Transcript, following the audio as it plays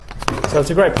So it's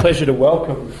a great pleasure to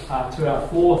welcome to our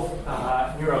fourth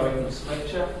Neuroethics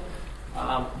lecture,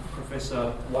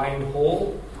 Professor Wayne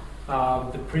Hall.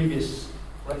 The previous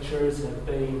lecturers have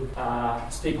been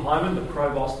Steve Hyman, the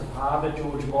Provost of Harvard,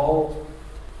 George Moll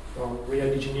from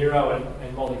Rio de Janeiro,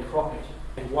 and Molly Crockett.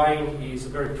 And Wayne is a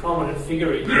very prominent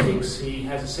figure in ethics. He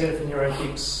has a Centre for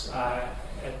Neuroethics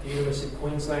at the University of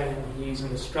Queensland, and he's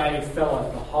an Australian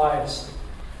Fellow, the highest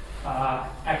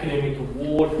academic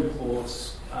award or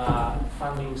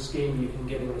funding scheme you can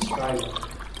get in Australia.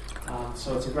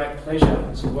 So it's a great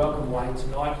pleasure to welcome Wayne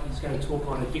tonight. He's going to talk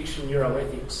on addiction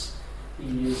neuroethics.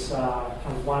 He is kind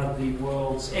of one of the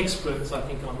world's experts, I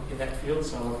think, in that field,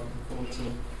 so I'm looking forward to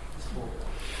this talk.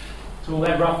 So we'll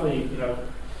have roughly,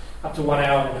 up to 1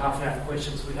 hour and half an hour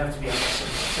questions. We'd have to be up to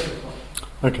 7 o'clock.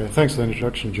 Okay, thanks for the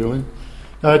introduction, Julian.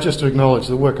 Just to acknowledge,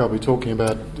 the work I'll be talking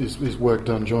about is work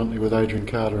done jointly with Adrian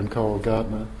Carter and Coral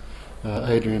Gardner.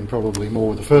 Adrian probably more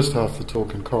with the first half of the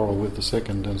talk and Coral with the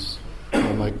second, as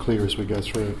I'll make clear as we go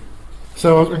through.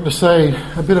 So I'm going to say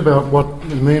a bit about what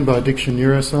we mean by addiction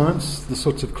neuroscience, the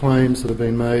sorts of claims that have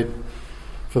been made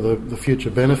for the future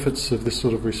benefits of this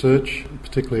sort of research,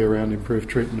 particularly around improved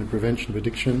treatment and prevention of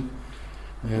addiction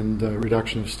and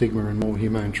reduction of stigma and more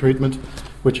humane treatment,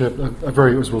 which are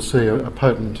very, as we'll see, are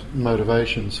potent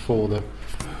motivations for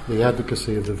the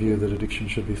advocacy of the view that addiction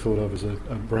should be thought of as a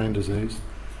brain disease.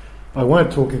 I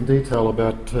won't talk in detail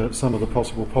about some of the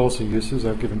possible policy uses.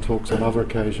 I've given talks on other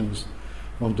occasions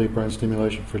on deep brain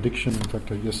stimulation for addiction. In fact,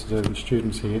 yesterday with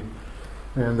students here.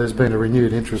 And there's been a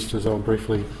renewed interest, as I'll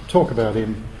briefly talk about,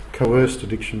 in coerced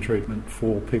addiction treatment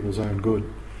for people's own good.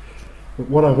 But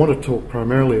what I want to talk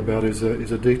primarily about is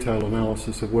a detailed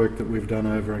analysis of work that we've done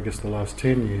over, I guess, the last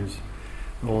 10 years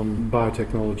on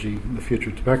biotechnology, the future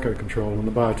of tobacco control, and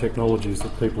the biotechnologies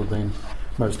that people have been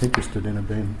most interested in have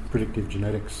been predictive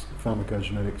genetics,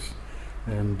 pharmacogenetics,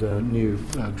 and new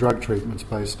drug treatments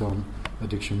based on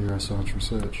addiction neuroscience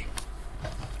research.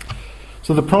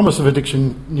 So the promise of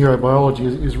addiction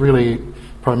neurobiology is really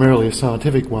primarily a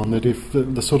scientific one, that if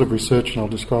the sort of research, and I'll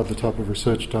describe the type of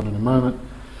research done in a moment,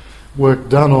 work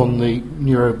done on the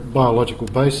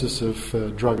neurobiological basis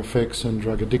of drug effects and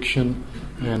drug addiction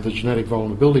and the genetic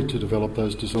vulnerability to develop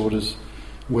those disorders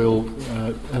will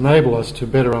enable us to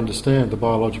better understand the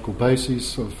biological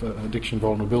basis of addiction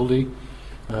vulnerability,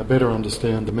 better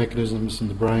understand the mechanisms in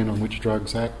the brain on which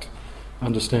drugs act,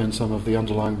 understand some of the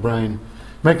underlying brain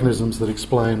mechanisms that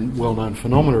explain well-known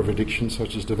phenomena of addiction,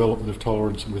 such as development of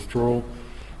tolerance and withdrawal,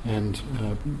 and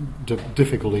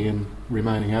difficulty in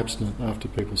remaining abstinent after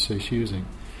people cease using.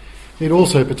 It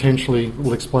also potentially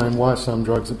will explain why some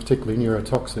drugs are particularly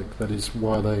neurotoxic, that is,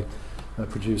 why they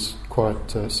produce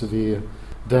quite severe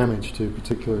damage to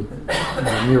particular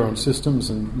neuron systems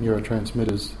and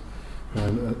neurotransmitters.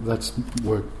 And that's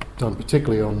work done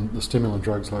particularly on the stimulant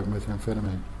drugs like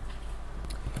methamphetamine.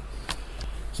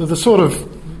 So the sort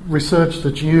of research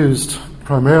that's used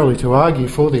primarily to argue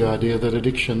for the idea that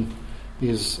addiction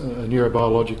is a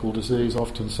neurobiological disease,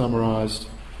 often summarised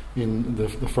in the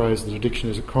phrase that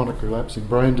addiction is a chronic relapsing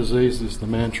brain disease, is the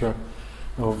mantra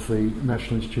of the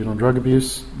National Institute on Drug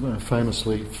Abuse,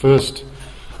 famously first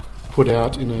put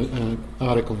out in an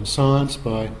article in Science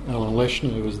by Alan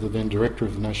Leshner, who was the then director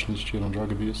of the National Institute on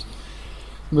Drug Abuse.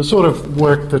 And the sort of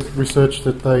research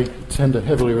that they tend to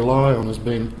heavily rely on has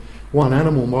been, one,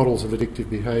 animal models of addictive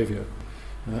behaviour.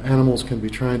 Animals can be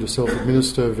trained to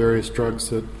self-administer various drugs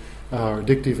that are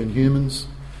addictive in humans.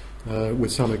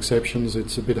 With some exceptions,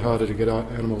 it's a bit harder to get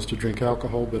animals to drink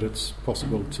alcohol, but it's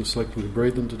possible to selectively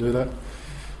breed them to do that.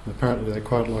 Apparently they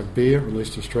quite like beer, at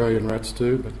least Australian rats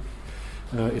do, but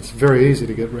it's very easy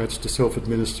to get rats to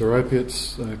self-administer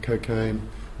opiates, cocaine,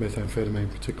 methamphetamine,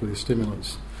 particularly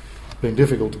stimulants. It's been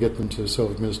difficult to get them to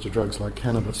self-administer drugs like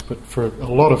cannabis, but for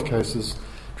a lot of cases,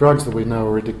 drugs that we know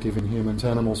are addictive in humans,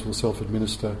 animals will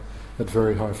self-administer at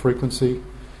very high frequency.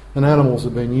 And animals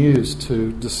have been used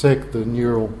to dissect the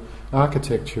neural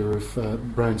architecture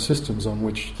of brain systems on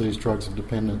which these drugs of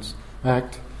dependence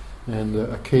act. And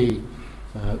a key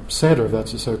centre of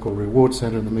that's a so-called reward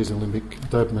centre in the mesolimbic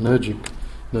dopaminergic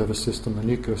nervous system, the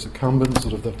nucleus accumbens,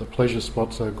 sort of the pleasure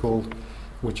spot so-called,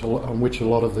 on which a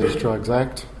lot of these drugs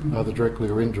act, either directly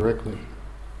or indirectly.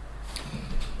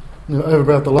 Now,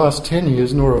 over about the last 10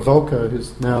 years, Nora Volko,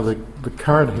 who's now the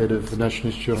current head of the National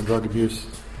Institute on Drug Abuse,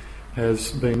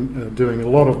 has been doing a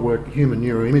lot of work, human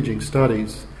neuroimaging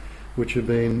studies, which have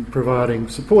been providing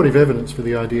supportive evidence for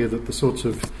the idea that the sorts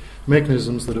of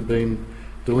mechanisms that have been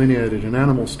delineated in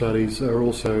animal studies are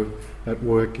also at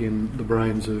work in the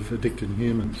brains of addicted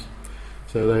humans.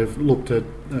 So they've looked at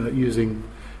using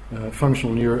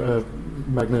functional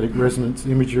magnetic resonance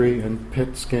imagery and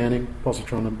PET scanning,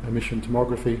 positron emission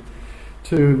tomography,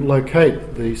 to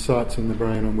locate the sites in the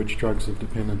brain on which drugs of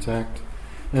dependence act.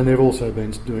 And they've also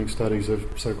been doing studies of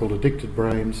so-called addicted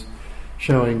brains,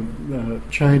 showing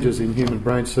changes in human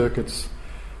brain circuits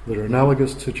that are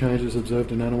analogous to changes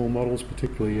observed in animal models,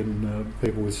 particularly in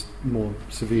people with more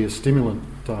severe stimulant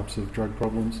types of drug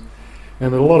problems,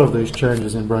 and that a lot of these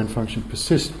changes in brain function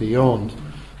persist beyond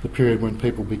the period when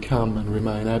people become and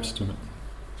remain abstinent.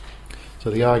 So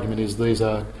the argument is these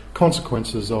are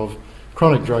consequences of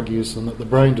chronic drug use, and that the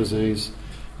brain disease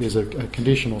is a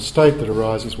conditional state that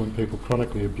arises when people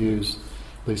chronically abuse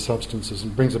these substances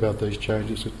and brings about these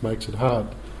changes, which makes it hard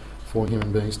for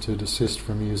human beings to desist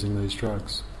from using these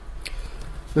drugs.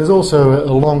 There's also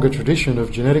a longer tradition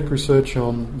of genetic research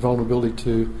on vulnerability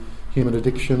to human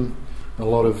addiction, a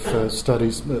lot of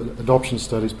studies, adoption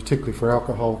studies, particularly for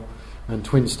alcohol, and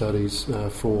twin studies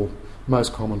for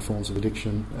most common forms of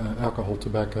addiction, alcohol,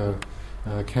 tobacco,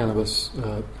 cannabis.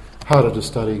 Harder to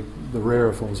study the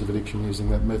rarer forms of addiction using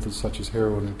that method, such as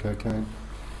heroin and cocaine.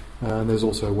 And there's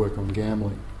also work on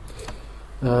gambling.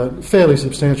 Fairly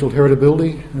substantial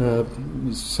heritability.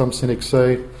 Some cynics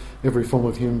say every form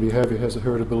of human behaviour has a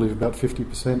heritability of about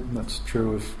 50%, and that's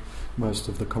true of most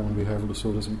of the common behavioural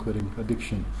disorders, including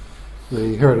addiction.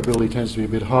 The heritability tends to be a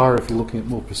bit higher if you're looking at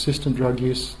more persistent drug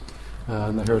use,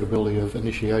 and the heritability of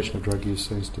initiation of drug use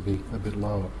seems to be a bit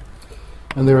lower.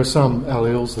 And there are some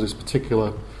alleles, that is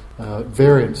particular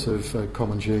variants of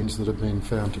common genes, that have been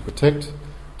found to protect,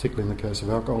 particularly in the case of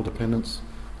alcohol dependence,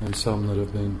 and some that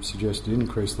have been suggested to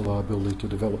increase the liability to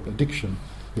develop addiction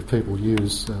if people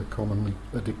use commonly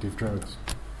addictive drugs.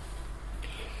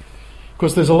 Of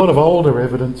course, there's a lot of older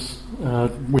evidence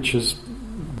which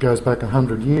goes back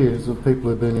 100 years of people who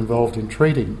have been involved in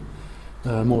treating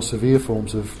more severe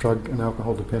forms of drug and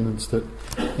alcohol dependence that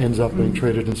ends up being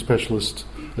treated in specialist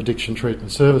addiction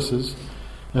treatment services.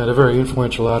 And a very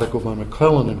influential article by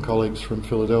McClellan and colleagues from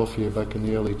Philadelphia back in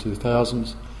the early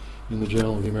 2000s in the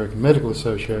Journal of the American Medical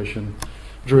Association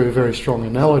drew very strong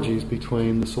analogies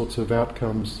between the sorts of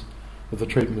outcomes of the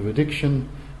treatment of addiction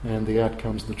and the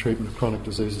outcomes of the treatment of chronic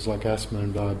diseases like asthma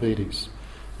and diabetes.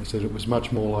 They said it was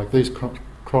much more like these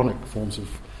chronic forms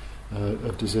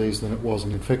of disease than it was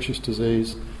an infectious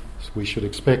disease. So we should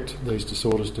expect these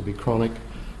disorders to be chronic,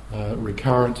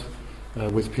 recurrent,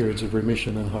 with periods of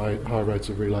remission and high rates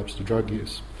of relapse to drug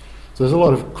use. So there's a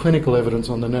lot of clinical evidence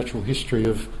on the natural history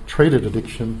of treated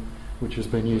addiction, which has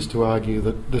been used to argue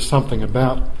that there's something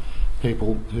about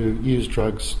people who use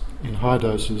drugs in high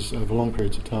doses over long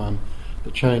periods of time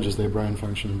that changes their brain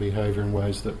function and behaviour in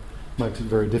ways that makes it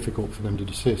very difficult for them to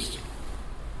desist.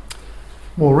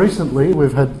 More recently,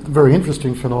 we've had very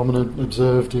interesting phenomena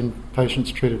observed in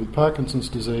patients treated with Parkinson's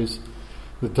disease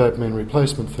with dopamine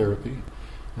replacement therapy.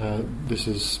 This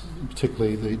is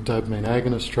particularly the dopamine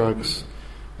agonist drugs,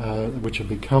 which have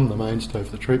become the mainstay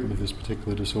for the treatment of this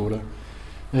particular disorder.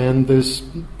 And there's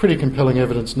pretty compelling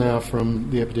evidence now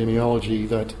from the epidemiology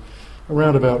that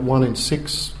around about 1 in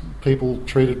 6 people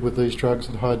treated with these drugs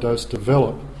at high dose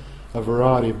develop a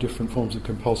variety of different forms of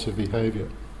compulsive behaviour.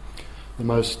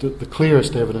 The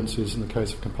clearest evidence is in the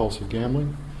case of compulsive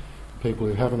gambling. People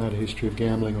who haven't had a history of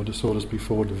gambling or disorders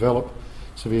before develop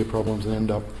severe problems and end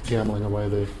up gambling away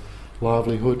their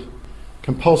livelihood.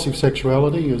 Compulsive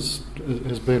sexuality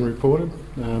has been reported.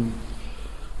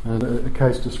 And a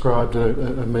case described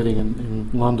a meeting in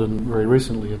London very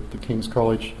recently at the King's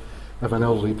College of an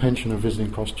elderly pensioner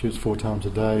visiting prostitutes 4 times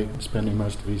a day, spending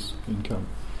most of his income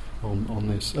on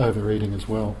this, overeating as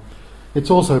well. It's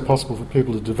also possible for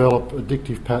people to develop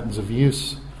addictive patterns of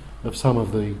use of some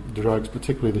of the drugs,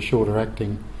 particularly the shorter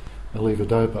acting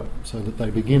levodopa, so that they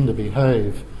begin to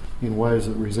behave in ways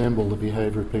that resemble the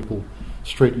behaviour of people,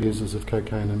 street users of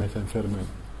cocaine and methamphetamine.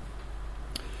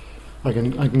 I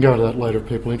can go into that later if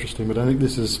people are interested, but I think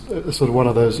this is sort of one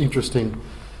of those interesting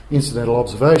incidental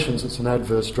observations. It's an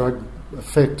adverse drug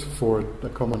effect for a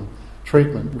common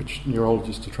treatment which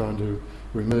neurologists are trying to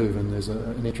remove, and there's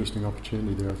an interesting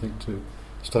opportunity there, I think, to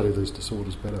study these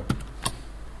disorders better.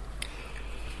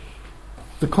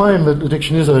 The claim that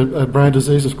addiction is a brain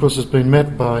disease, of course, has been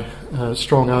met by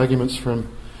strong arguments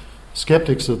from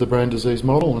sceptics of the brain disease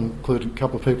model, including a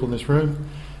couple of people in this room,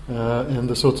 and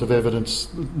the sorts of evidence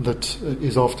that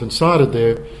is often cited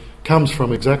there comes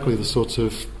from exactly the sorts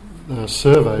of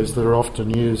surveys that are often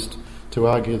used to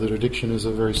argue that addiction is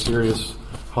a very serious,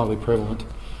 highly prevalent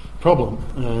problem.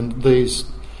 And these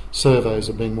surveys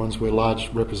are being ones where large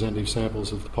representative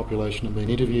samples of the population have been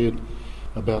interviewed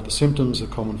about the symptoms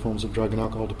of common forms of drug and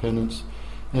alcohol dependence,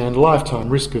 and lifetime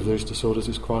risk of these disorders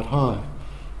is quite high.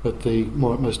 But the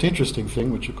most interesting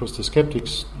thing, which of course the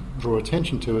skeptics draw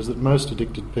attention to, is that most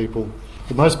people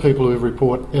who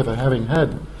report ever having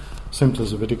had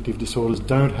symptoms of addictive disorders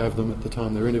don't have them at the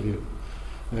time they're interviewed.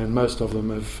 And most of them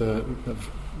have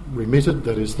remitted,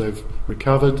 that is, they've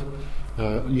recovered,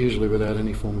 usually without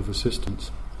any form of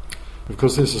assistance. Of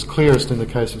course, this is clearest in the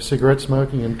case of cigarette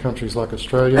smoking in countries like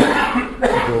Australia.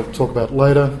 We'll talk about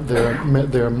later.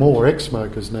 There are more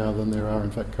ex-smokers now than there are,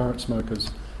 in fact, current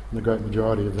smokers, and the great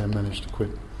majority of them manage to quit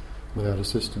without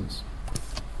assistance.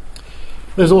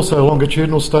 There's also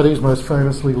longitudinal studies, most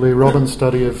famously Lee Robbins'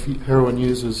 study of heroin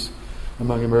users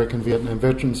among American Vietnam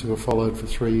veterans who were followed for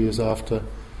 3 years after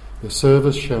their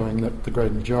service, showing that the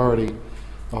great majority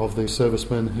of the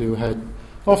servicemen who had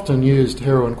often used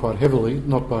heroin quite heavily,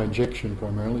 not by injection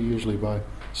primarily, usually by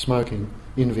smoking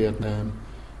in Vietnam,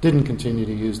 didn't continue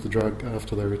to use the drug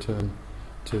after they returned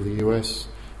to the US,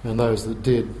 and those that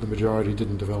did, the majority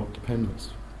didn't develop dependence.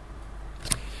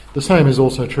 The same is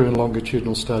also true in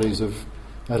longitudinal studies of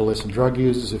adolescent drug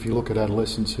users. If you look at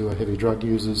adolescents who are heavy drug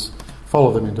users,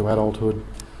 follow them into adulthood,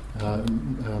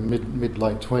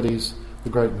 mid-late 20s, the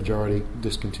great majority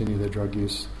discontinue their drug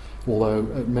use, although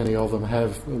many of them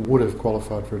would have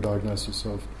qualified for a diagnosis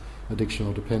of addiction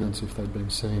or dependence if they'd been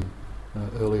seen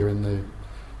earlier in their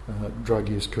drug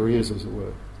use careers, as it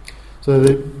were. So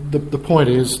the point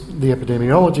is the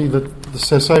epidemiology, that the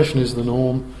cessation is the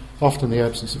norm, often the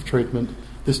absence of treatment.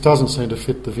 This doesn't seem to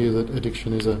fit the view that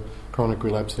addiction is a chronic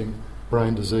relapsing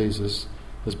brain disease as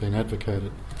has been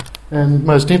advocated. And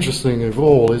most interesting of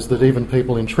all is that even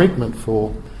people in treatment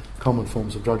for common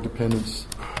forms of drug dependence,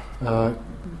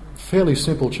 fairly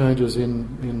simple changes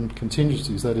in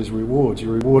contingencies, that is rewards.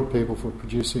 You reward people for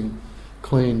producing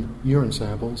clean urine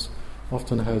samples,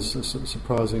 often has a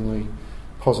surprisingly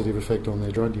positive effect on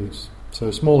their drug use. So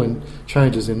small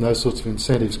changes in those sorts of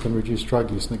incentives can reduce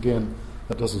drug use, and again,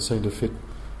 that doesn't seem to fit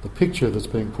the picture that's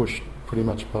being pushed pretty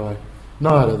much by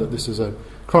NIDA, that this is a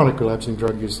chronic relapsing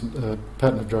drug use,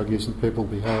 pattern of drug use, and people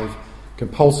behave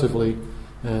compulsively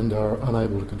and are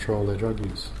unable to control their drug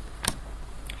use.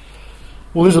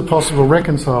 Well, is it possible to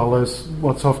reconcile those?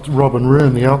 What's often Robin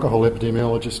Room, the alcohol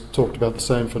epidemiologist, talked about the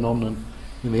same phenomenon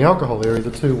in the alcohol area, the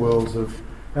two worlds of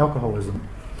alcoholism.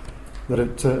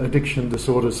 That addiction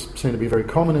disorders seem to be very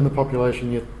common in the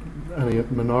population, yet only a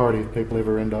minority of people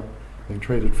ever end up being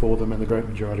treated for them, and the great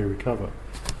majority recover.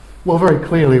 Well, very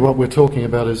clearly what we're talking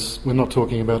about is, we're not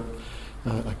talking about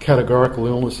a categorical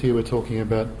illness here, we're talking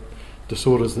about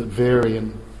disorders that vary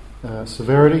in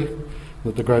severity,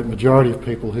 that the great majority of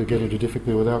people who get into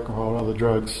difficulty with alcohol or other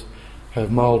drugs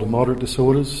have mild to moderate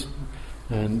disorders,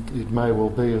 and it may well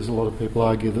be, as a lot of people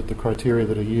argue, that the criteria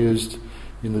that are used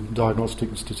in the diagnostic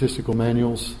and statistical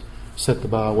manuals set the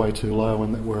bar way too low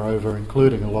and that we're over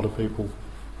including a lot of people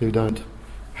who don't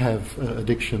have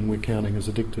addiction we're counting as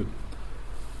addicted.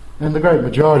 And the great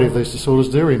majority of these disorders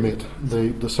do remit.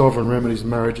 The sovereign remedies,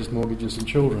 marriages, mortgages and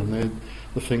children, they're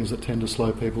the things that tend to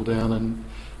slow people down, and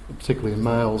particularly in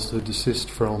males who desist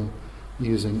from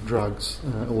using drugs,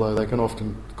 although they can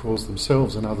often cause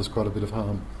themselves and others quite a bit of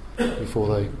harm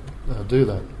before they do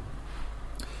that.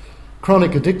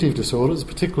 Chronic addictive disorders,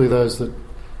 particularly those that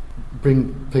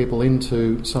bring people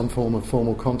into some form of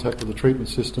formal contact with the treatment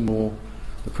system or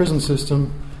the prison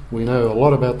system, we know a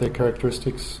lot about their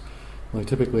characteristics. They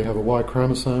typically have a Y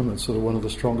chromosome. That's sort of one of the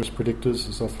strongest predictors.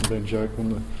 It's often been joked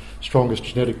one of the strongest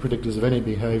genetic predictors of any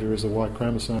behaviour is a Y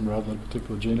chromosome rather than a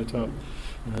particular genotype.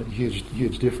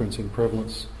 Huge difference in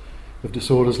prevalence of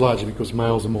disorders, largely because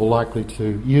males are more likely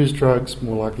to use drugs,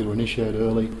 more likely to initiate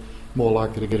early, more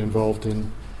likely to get involved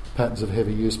in patterns of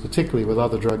heavy use, particularly with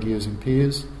other drug using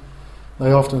peers.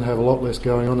 They often have a lot less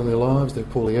going on in their lives. They're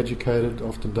poorly educated,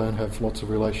 often don't have lots of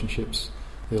relationships.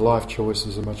 Their life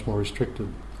choices are much more restricted.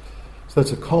 So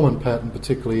that's a common pattern,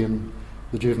 particularly in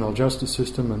the juvenile justice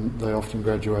system, and they often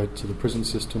graduate to the prison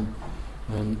system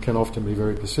and can often be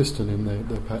very persistent in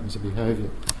their patterns of behaviour.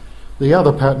 The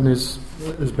other pattern has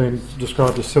been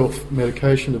described as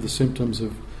self-medication of the symptoms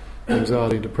of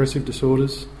anxiety and depressive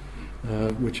disorders,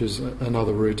 which is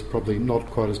another route, probably not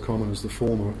quite as common as the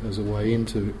former, as a way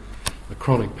into a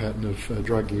chronic pattern of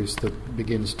drug use that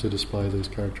begins to display these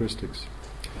characteristics.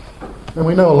 And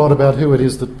we know a lot about who it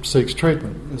is that seeks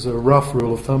treatment. As a rough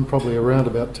rule of thumb, probably around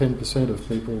about 10% of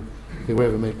people who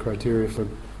ever meet criteria for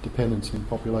dependence in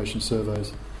population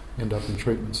surveys end up in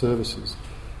treatment services.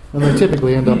 And they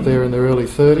typically end up there in their early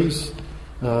 30s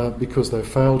because they've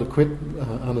failed to quit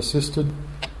unassisted,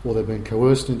 or they've been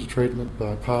coerced into treatment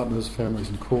by partners, families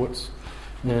and courts.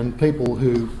 And people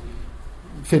who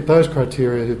fit those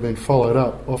criteria who've been followed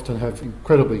up often have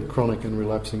incredibly chronic and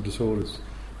relapsing disorders,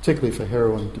 particularly for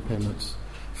heroin dependence.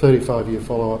 35-year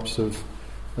follow-ups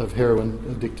of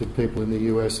heroin-addicted people in the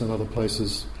US and other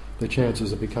places, their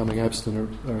chances of becoming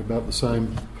abstinent are about the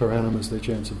same per annum as their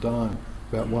chance of dying,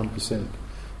 about 1%.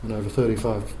 And over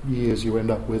 35 years you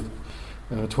end up with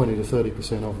 20 to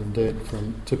 30% of them dead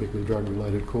from typically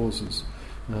drug-related causes.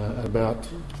 About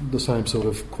the same sort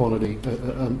of quantity,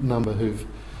 a number who've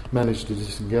managed to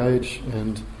disengage,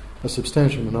 and a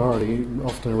substantial minority,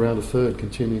 often around a third,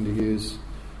 continuing to use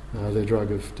their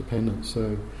drug of dependence.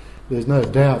 So there's no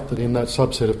doubt that in that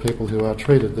subset of people who are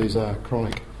treated, these are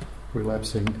chronic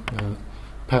relapsing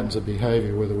patterns of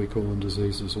behaviour, whether we call them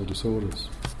diseases or disorders.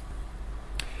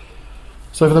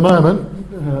 So for the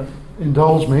moment,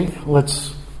 indulge me,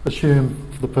 let's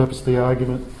assume for the purpose of the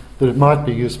argument that it might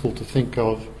be useful to think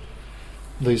of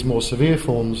these more severe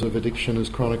forms of addiction as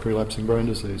chronic relapsing brain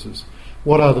diseases.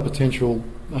 What are the potential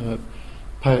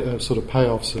sort of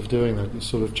payoffs of doing that? In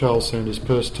sort of Charles Sanders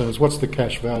Peirce terms, what's the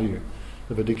cash value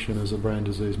of addiction as a brain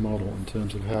disease model in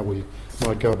terms of how we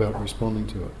might go about responding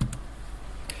to it?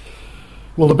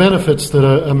 Well, the benefits that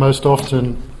are most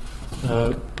often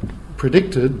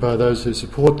predicted by those who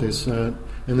support this, and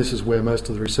this is where most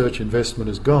of the research investment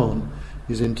has gone,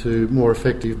 is into more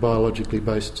effective biologically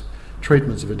based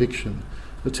treatments of addiction,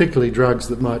 particularly drugs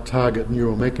that might target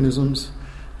neural mechanisms.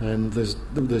 And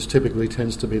there's typically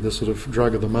tends to be the sort of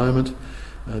drug of the moment,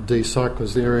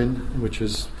 D-cycloserine, which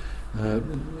is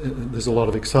there's a lot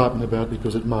of excitement about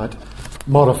because it might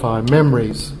modify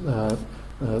memories, the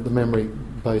memory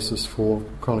basis for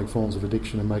chronic forms of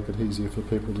addiction, and make it easier for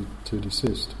people to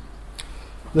desist.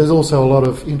 There's also a lot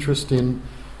of interest in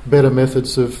better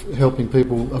methods of helping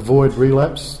people avoid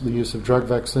relapse, the use of drug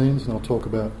vaccines, and I'll talk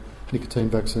about nicotine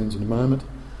vaccines in a moment.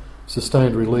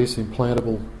 Sustained release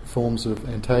implantable forms of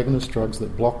antagonist drugs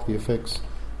that block the effects,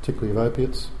 particularly of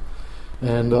opiates,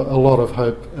 and a lot of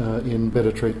hope in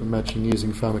better treatment matching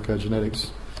using pharmacogenetics,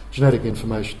 genetic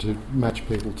information to match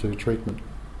people to treatment.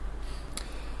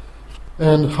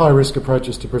 And high-risk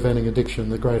approaches to preventing addiction.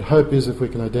 The great hope is if we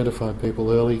can identify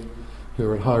people early who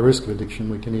are at high risk of addiction,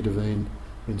 we can intervene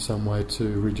in some way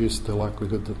to reduce the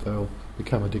likelihood that they'll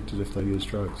become addicted if they use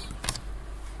drugs.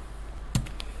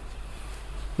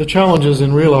 The challenges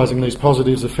in realising these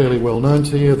positives are fairly well known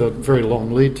to you. The very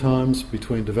long lead times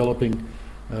between developing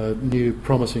new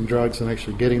promising drugs and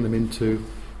actually getting them into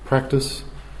practice.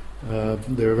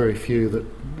 There are very few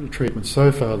treatments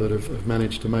so far that have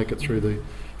managed to make it through the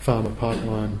pharma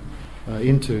pipeline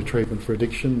into treatment for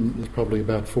addiction. There's probably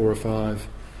about 4 or 5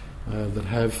 that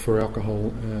have for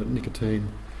alcohol, nicotine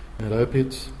and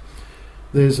opiates.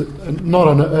 There's not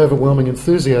an overwhelming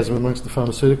enthusiasm amongst the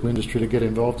pharmaceutical industry to get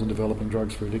involved in developing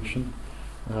drugs for addiction,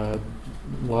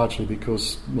 largely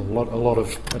because a lot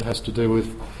of it has to do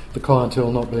with the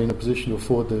clientele not being in a position to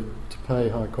afford to pay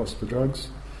high costs for drugs,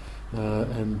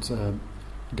 and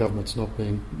governments not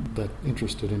being that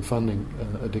interested in funding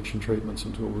addiction treatments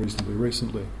until reasonably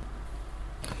recently.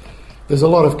 There's a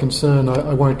lot of concern.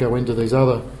 I won't go into these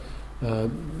other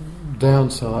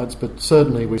downsides, but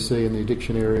certainly we see in the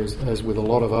addiction areas, as with a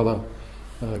lot of other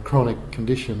chronic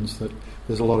conditions, that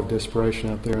there's a lot of desperation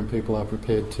out there and people are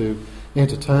prepared to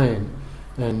entertain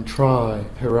and try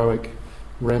heroic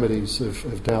remedies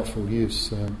of doubtful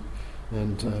use.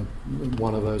 And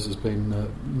one of those has been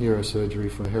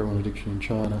neurosurgery for heroin addiction in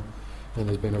China, and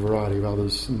there's been a variety of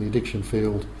others. And the addiction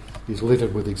field is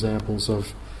littered with examples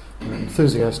of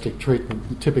enthusiastic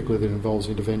treatment, typically that involves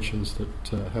interventions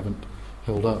that haven't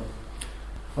held up.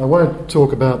 I won't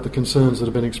talk about the concerns that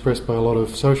have been expressed by a lot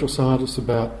of social scientists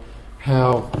about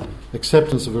how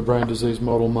acceptance of a brain disease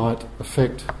model might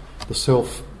affect the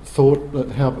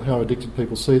self-thought, how addicted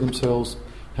people see themselves,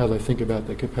 how they think about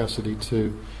their capacity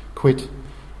to quit,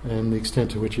 and the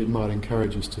extent to which it might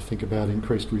encourage us to think about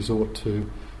increased resort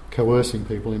to coercing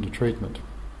people into treatment.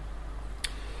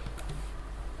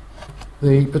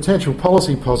 The potential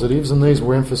policy positives, and these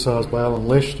were emphasised by Alan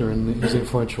Leshner in his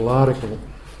influential article,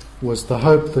 was the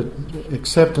hope that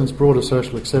acceptance, broader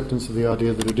social acceptance of the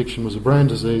idea that addiction was a brain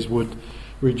disease, would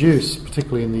reduce,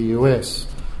 particularly in the US,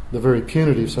 the very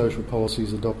punitive social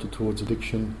policies adopted towards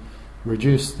addiction,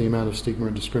 reduce the amount of stigma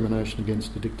and discrimination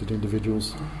against addicted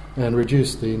individuals, and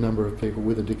reduce the number of people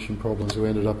with addiction problems who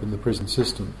ended up in the prison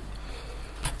system.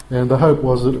 And the hope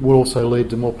was that it would also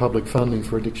lead to more public funding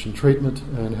for addiction treatment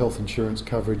and health insurance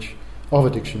coverage of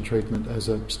addiction treatment as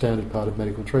a standard part of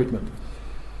medical treatment.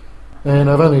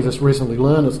 And I've only just recently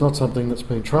learned it's not something that's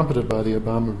been trumpeted by the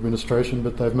Obama administration,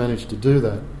 but they've managed to do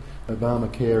that.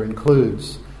 Obamacare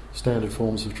includes standard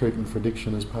forms of treatment for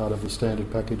addiction as part of the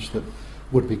standard package that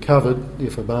would be covered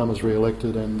if Obama's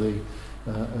re-elected and the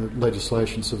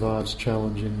legislation survives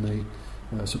challenge in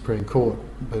the Supreme Court.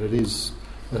 But it is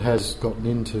it has gotten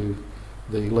into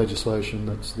the legislation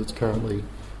that's currently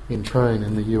in train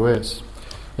in the US.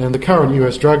 And the current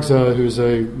US drug czar, who's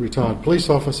a retired police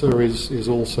officer, is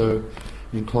also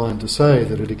inclined to say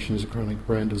that addiction is a chronic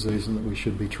brain disease and that we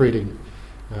should be treating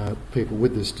people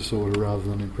with this disorder rather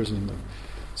than imprisoning them.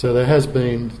 So there has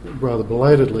been, rather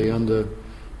belatedly under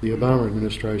the Obama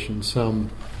administration, some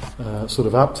sort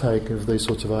of uptake of these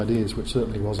sorts of ideas, which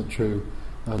certainly wasn't true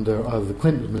under either the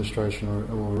Clinton administration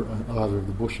or either of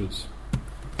the Bushes.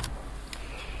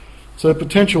 So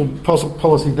potential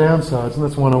policy downsides, and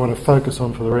that's one I want to focus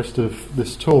on for the rest of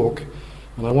this talk,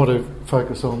 and I want to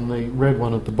focus on the red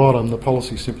one at the bottom, the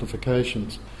policy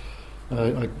simplifications.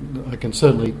 I can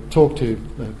certainly talk to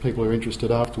people who are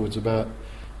interested afterwards about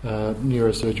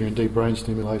neurosurgery and deep brain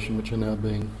stimulation, which are now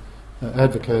being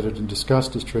advocated and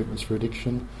discussed as treatments for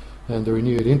addiction, and the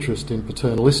renewed interest in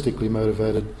paternalistically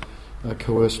motivated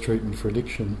coerced treatment for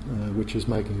addiction, which is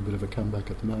making a bit of a comeback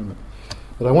at the moment.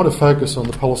 But I want to focus on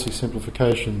the policy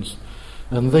simplifications,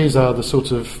 and these are the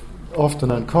sorts of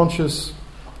often unconscious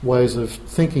ways of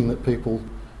thinking that people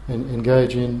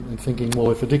engage in, and thinking,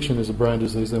 well, if addiction is a brain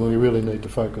disease, then we really need to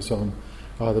focus on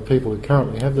either people who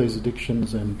currently have these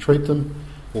addictions and treat them,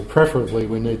 or preferably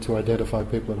we need to identify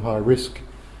people at high risk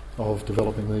of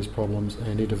developing these problems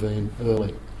and intervene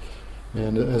early.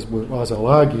 And as I'll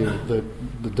argue, the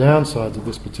downsides of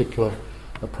this particular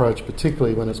approach,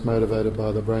 particularly when it's motivated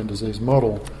by the brain disease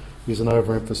model, is an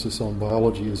overemphasis on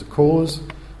biology as a cause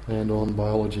and on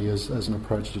biology as an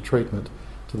approach to treatment,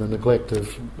 to the neglect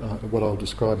of what I'll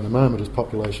describe in a moment as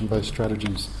population-based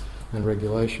strategies and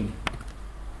regulation.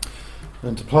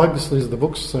 And to plug this, these are the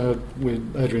books.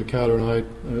 Adrian Carter and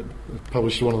I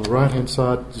published one on the right-hand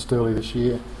side just earlier this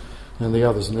year, and the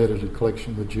other's an edited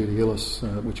collection with Judy Illes,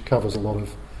 which covers a lot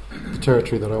of the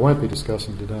territory that I won't be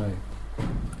discussing today.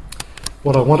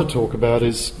 What I want to talk about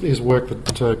is work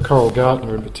that Coral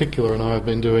Gartner in particular and I have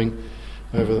been doing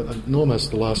over almost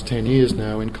the last 10 years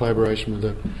now in collaboration with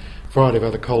a variety of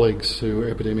other colleagues who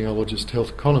are epidemiologists, health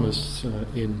economists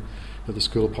at the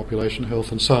School of Population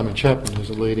Health, and Simon Chapman,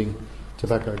 who's a leading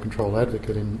tobacco control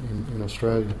advocate in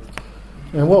Australia.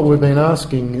 And what we've been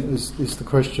asking is the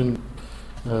question,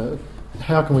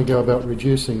 how can we go about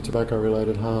reducing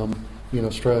tobacco-related harm in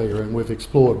Australia? And we've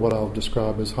explored what I'll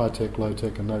describe as high-tech,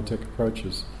 low-tech and no-tech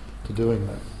approaches to doing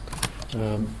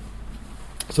that.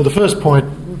 So the first point,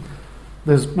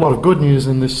 there's a lot of good news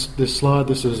in this slide.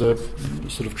 This is a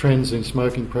sort of trends in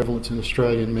smoking prevalence in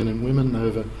Australian men and women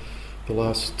over the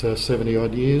last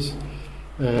 70-odd years.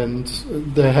 And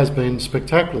there has been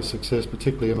spectacular success,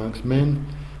 particularly amongst men,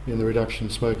 in the reduction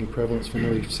in smoking prevalence. For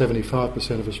nearly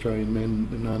 75% of Australian men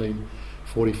in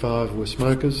 1945 were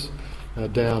smokers,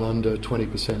 down under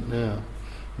 20% now.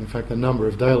 In fact, the number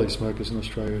of daily smokers in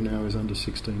Australia now is under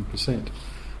 16%.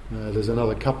 There's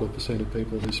another couple of percent of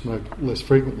people who smoke less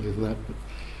frequently than that,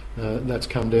 but that's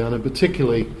come down, and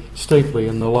particularly steeply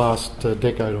in the last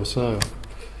decade or so.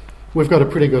 We've got a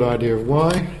pretty good idea of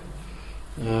why.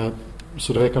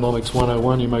 Sort of economics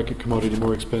 101, you make a commodity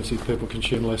more expensive, people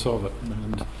consume less of it,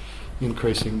 and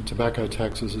increasing tobacco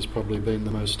taxes has probably been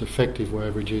the most effective way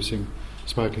of reducing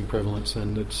smoking prevalence,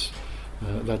 and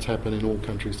that's happened in all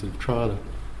countries that have tried it.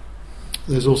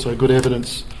 There's also good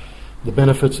evidence the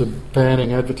benefits of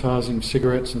banning advertising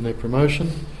cigarettes and their promotion.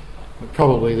 But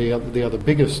probably the other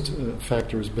biggest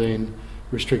factor has been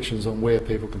restrictions on where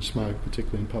people can smoke,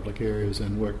 particularly in public areas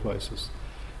and workplaces.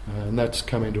 And that's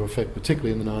come into effect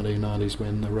particularly in the 1990s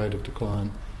when the rate of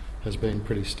decline has been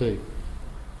pretty steep.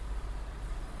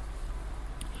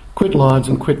 Quit lines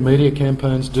and quit media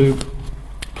campaigns do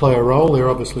play a role. They're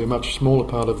obviously a much smaller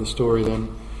part of the story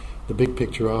than the big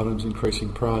picture items,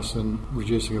 increasing price and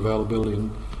reducing availability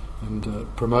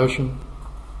and promotion.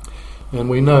 And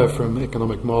we know from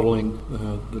economic modelling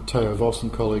that Theo Voss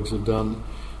and colleagues have done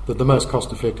that the most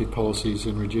cost-effective policies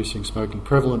in reducing smoking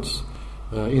prevalence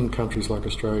in countries like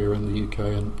Australia and the UK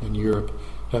and Europe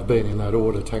have been in that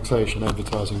order: taxation,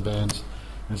 advertising bans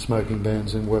and smoking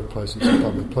bans in workplaces and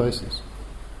public places.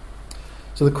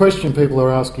 So the question people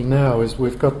are asking now is,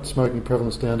 we've got smoking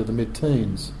prevalence down to the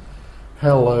mid-teens.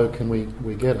 How low can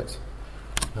we get it?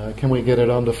 Can we get it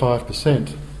under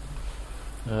 5%?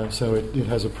 So it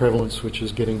has a prevalence which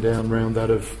is getting down around that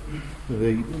of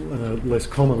the less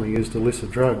commonly used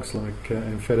illicit drugs like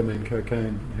amphetamine,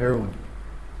 cocaine, heroin.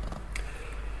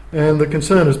 And the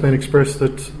concern has been expressed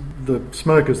that the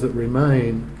smokers that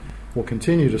remain or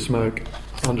continue to smoke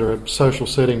under a social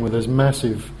setting where there's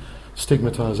massive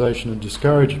stigmatisation and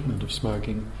discouragement of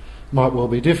smoking might well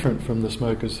be different from the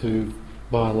smokers who,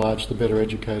 by and large, the better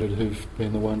educated, who've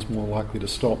been the ones more likely to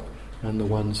stop and the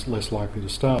ones less likely to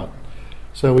start.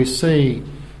 So we see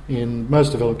in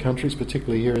most developed countries,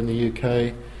 particularly here in the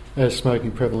UK, as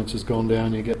smoking prevalence has gone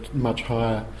down, you get much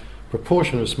higher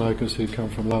proportion of smokers who come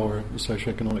from lower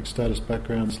socioeconomic status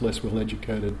backgrounds, less well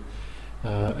educated,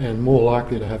 and more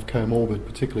likely to have comorbid,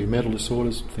 particularly mental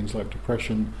disorders, things like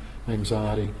depression,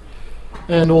 anxiety,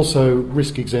 and also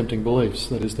risk-exempting beliefs.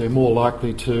 That is, they're more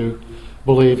likely to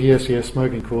believe, yes,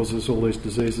 smoking causes all these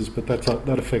diseases, but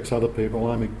that affects other people.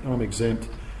 I'm exempt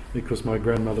because my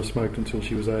grandmother smoked until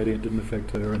she was 80, it didn't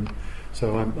affect her, and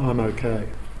so I'm okay.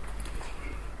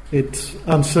 It's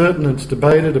uncertain and it's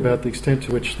debated about the extent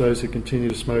to which those who continue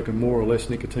to smoke are more or less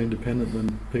nicotine dependent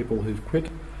than people who've quit.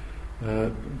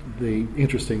 The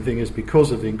interesting thing is,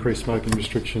 because of the increased smoking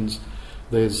restrictions,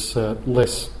 there's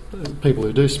less people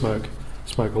who do smoke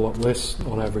a lot less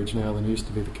on average now than used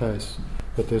to be the case.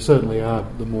 But there certainly are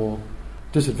the more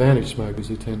disadvantaged smokers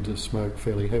who tend to smoke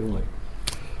fairly heavily.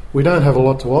 We don't have a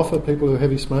lot to offer people who are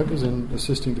heavy smokers in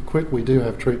assisting to quit. We do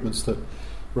have treatments that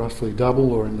roughly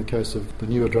double, or in the case of the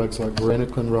newer drugs like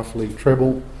varenicline, roughly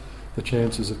treble the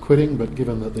chances of quitting, but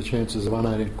given that the chances of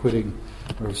unaided quitting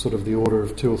are of sort of the order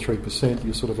of 2 or 3%,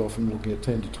 you're sort of often looking at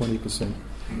 10 to 20%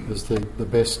 as the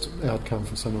best outcome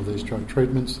for some of these drug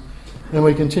treatments. And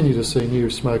we continue to see new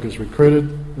smokers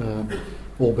recruited,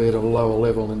 albeit at a lower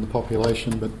level in the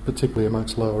population, but particularly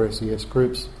amongst lower SES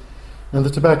groups. And the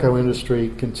tobacco industry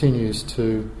continues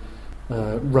to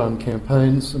run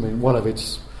campaigns. I mean, one of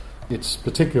its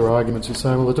particular arguments is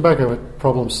saying, well, the tobacco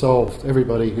problem's solved.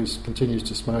 Everybody who continues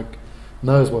to smoke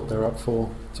knows what they're up for.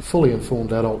 It's a fully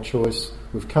informed adult choice.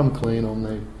 We've come clean on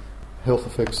the health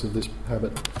effects of this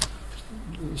habit.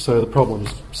 So the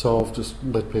problem's solved, just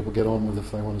let people get on with it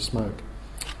if they want to smoke.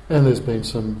 And there's been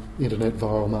some internet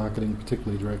viral marketing,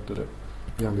 particularly directed at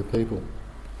younger people.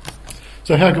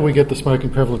 So how can we get the smoking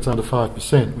prevalence under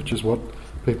 5%, which is what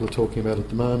people are talking about at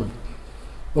the moment?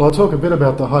 Well, I'll talk a bit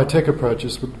about the high-tech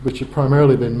approaches, which have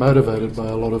primarily been motivated by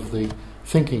a lot of the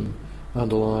thinking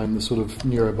underlying the sort of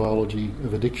neurobiology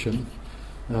of addiction.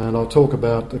 And I'll talk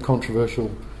about a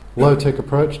controversial low-tech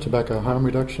approach, tobacco harm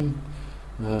reduction,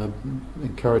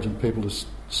 encouraging people to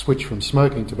switch from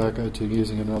smoking tobacco to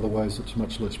using it in other ways that's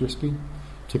much less risky,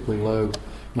 particularly low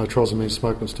nitrosamine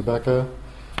smokeless tobacco,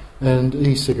 and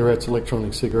e-cigarettes,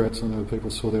 electronic cigarettes. I know people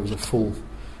saw there was a full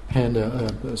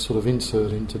handout, a sort of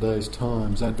insert in today's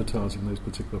Times advertising these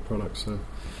particular products, so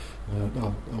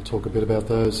I'll talk a bit about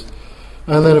those.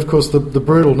 And then, of course, the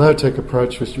brutal no-tech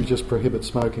approach, which we just prohibit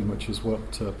smoking, which is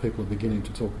what people are beginning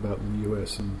to talk about in the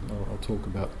US, and I'll talk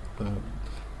about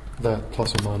that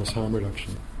plus or minus harm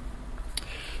reduction.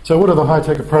 So what are the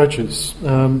high-tech approaches?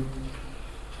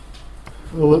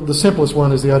 Well, the simplest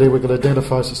one is the idea we could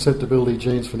identify susceptibility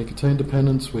genes for nicotine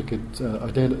dependence. We could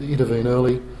intervene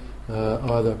early,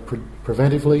 either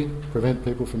preventively, prevent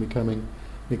people from becoming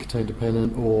nicotine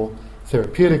dependent, or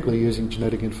therapeutically using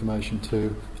genetic information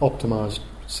to optimise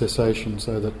cessation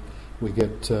so that we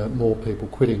get more people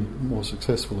quitting more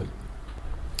successfully.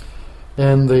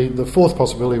 And the fourth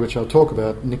possibility, which I'll talk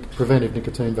about, preventive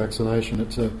nicotine vaccination.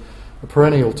 It's a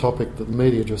perennial topic that the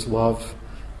media just love,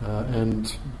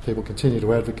 and people continue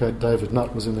to advocate. David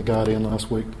Nutt was in The Guardian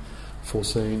last week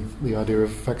foreseeing the idea of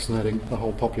vaccinating the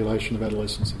whole population of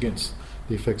adolescents against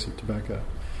the effects of tobacco.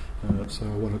 So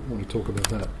I want to talk about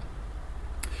that.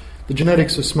 The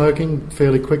genetics of smoking,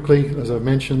 fairly quickly, as I've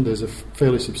mentioned, there's a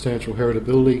fairly substantial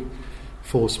heritability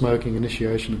for smoking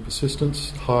initiation and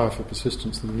persistence, higher for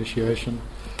persistence than initiation.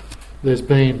 There's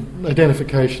been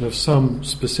identification of some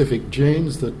specific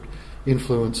genes that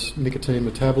influence nicotine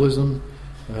metabolism,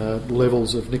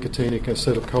 levels of nicotinic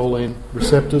acetylcholine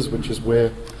receptors, which is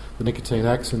where the nicotine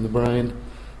acts in the brain,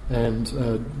 and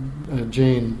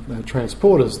gene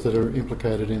transporters that are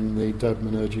implicated in the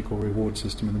dopaminergic or reward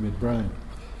system in the midbrain.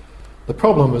 The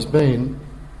problem has been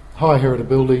high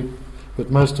heritability, but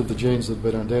most of the genes that have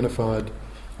been identified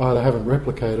either haven't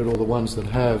replicated, or the ones that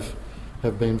have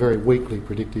been very weakly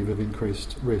predictive of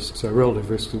increased risk. So relative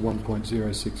risk of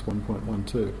 1.06,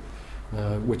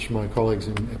 1.12, which my colleagues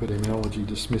in epidemiology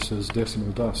dismiss as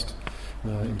decimal dust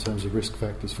in terms of risk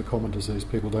factors for common disease.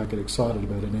 People don't get excited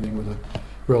about anything with a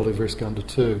relative risk under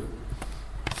 2.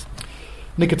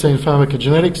 Nicotine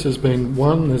pharmacogenetics has been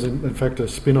one. There's in fact a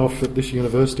spin-off at this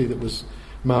university that was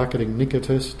marketing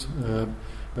Nicotest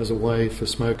as a way for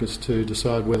smokers to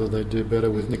decide whether they do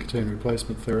better with nicotine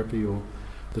replacement therapy or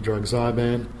the drug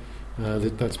Zyban.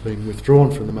 That's been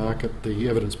withdrawn from the market. The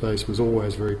evidence base was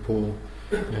always very poor,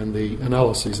 and the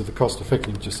analyses of the cost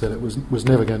effectiveness just said it was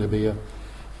never going to be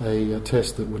a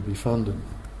test that would be funded.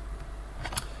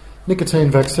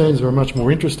 Nicotine vaccines are a much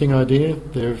more interesting idea.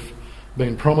 They've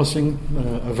been promising,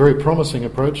 a very promising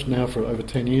approach now for over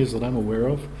 10 years that I'm aware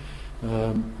of.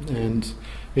 And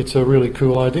it's a really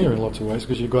cool idea in lots of ways,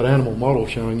 because you've got animal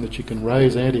models showing that you can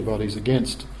raise antibodies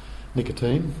against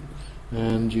nicotine,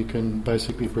 and you can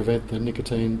basically prevent the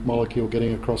nicotine molecule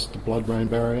getting across the blood-brain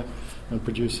barrier and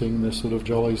producing the sort of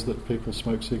jollies that people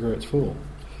smoke cigarettes for.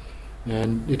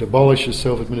 And it abolishes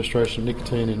self-administration of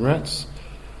nicotine in rats,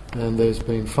 and there's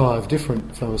been 5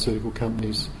 different pharmaceutical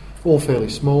companies, all fairly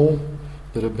small,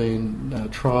 that have been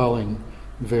trialling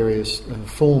various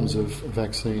forms of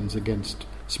vaccines against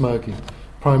smoking.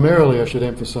 Primarily, I should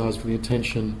emphasise, for the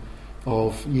intention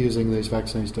of using these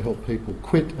vaccines to help people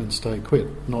quit and stay quit,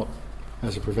 not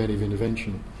as a preventive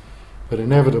intervention. But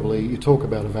inevitably, you talk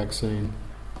about a vaccine,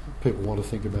 people want to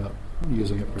think about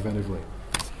using it preventively.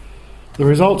 The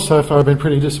results so far have been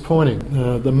pretty disappointing.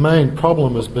 The main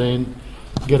problem has been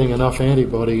getting enough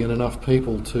antibody in enough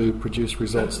people to produce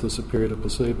results that are superior to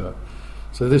placebo.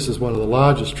 So this is one of the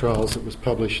largest trials that was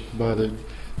published by the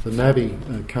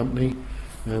NABI company,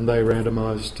 and they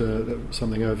randomised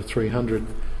something over 300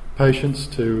 patients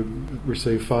to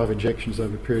receive 5 injections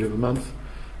over a period of a month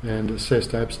and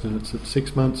assessed abstinence at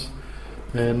 6 months.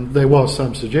 And there was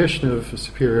some suggestion of a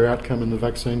superior outcome in the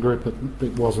vaccine group, but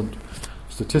it wasn't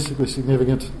statistically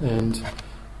significant, and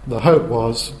the hope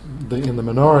was that in the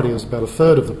minority, it was about a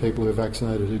third of the people who were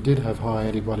vaccinated who did have high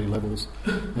antibody levels,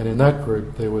 and in that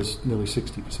group there was nearly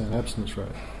 60% abstinence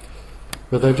rate.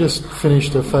 But they've just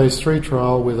finished a phase 3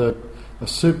 trial with a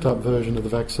souped up version of the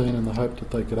vaccine in the hope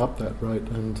that they could up that rate,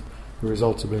 and the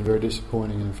results have been very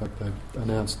disappointing, and in fact they've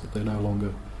announced that they're no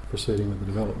longer proceeding with the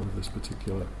development of this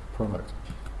particular product.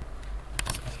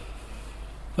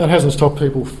 That hasn't stopped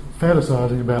people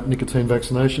fantasising about nicotine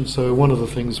vaccination, so one of the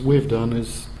things we've done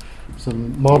is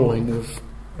some modelling of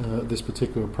this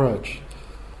particular approach.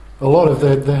 A lot of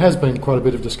there has been quite a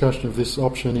bit of discussion of this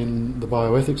option in the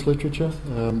bioethics literature,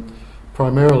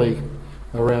 primarily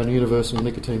around universal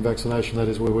nicotine vaccination, that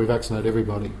is where we vaccinate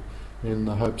everybody in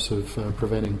the hopes of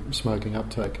preventing smoking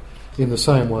uptake, in the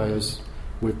same way as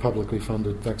we've publicly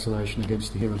funded vaccination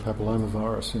against the human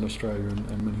papillomavirus in Australia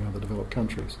and many other developed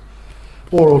countries.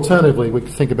 Or alternatively, we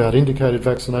could think about indicated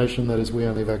vaccination, that is, we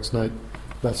only vaccinate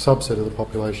that subset of the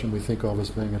population we think of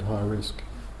as being at high risk,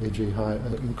 e.g.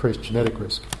 increased genetic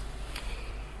risk.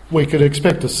 We could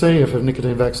expect to see, if a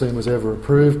nicotine vaccine was ever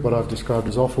approved, what I've described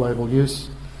as off-label use,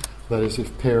 that is,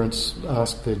 if parents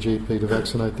ask their GP to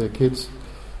vaccinate their kids.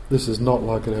 This is not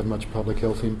likely to have much public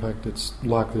health impact. It's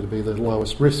likely to be the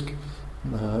lowest risk,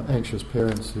 anxious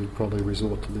parents who probably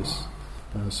resort to this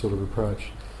sort of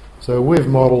approach. So we've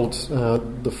modelled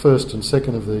the first and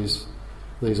second of these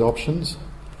options.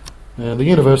 And the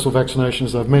universal vaccination,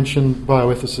 as I've mentioned,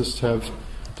 bioethicists have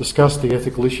discussed the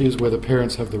ethical issues, whether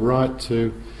parents have the right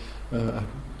to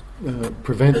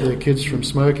prevent their kids from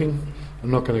smoking.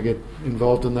 I'm not going to get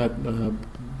involved in that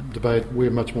debate. We're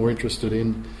much more interested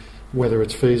in whether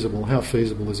it's feasible, how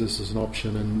feasible is this as an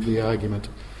option, and the argument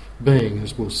being,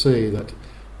 as we'll see, that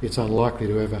it's unlikely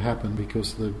to ever happen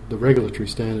because the regulatory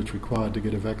standards required to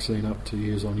get a vaccine up to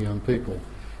years on young people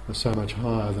are so much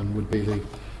higher than would be the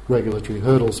regulatory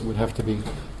hurdles that would have to be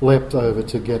leapt over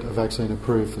to get a vaccine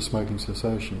approved for smoking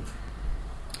cessation.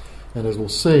 And as we'll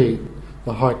see,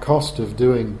 the high cost of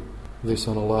doing this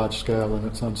on a large scale and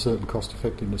its uncertain cost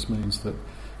effectiveness means that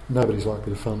nobody's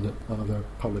likely to fund it, either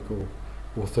public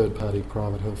or third-party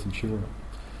private health insurer.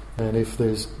 And if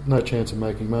there's no chance of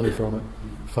making money from it,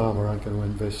 pharma aren't going to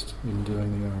invest in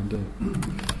doing the R&D.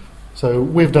 So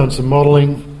we've done some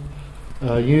modelling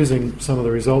using some of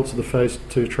the results of the phase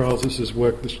 2 trials. This is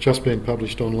work that's just been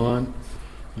published online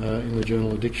in the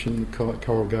journal Addiction,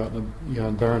 Coral Gartner,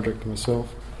 Jan Barendrecht and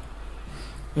myself.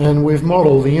 And we've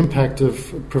modelled the impact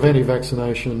of preventive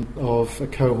vaccination of a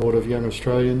cohort of young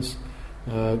Australians,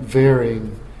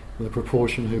 varying the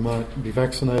proportion who might be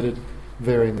vaccinated,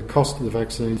 varying the cost of the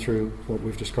vaccine through what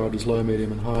we've described as low,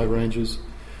 medium and high ranges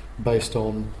based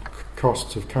on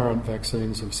costs of current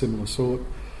vaccines of similar sort.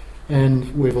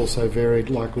 And we've also varied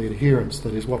likely adherence,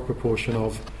 that is, what proportion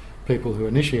of people who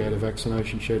initiate a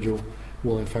vaccination schedule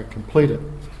will in fact complete it,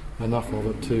 enough of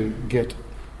it to get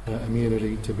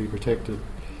immunity to be protected.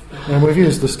 And we've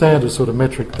used the standard sort of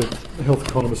metric that health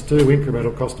economists do,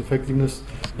 incremental cost effectiveness,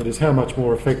 that is, how much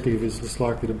more effective is this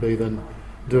likely to be than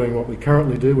doing what we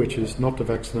currently do, which is not to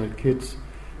vaccinate kids,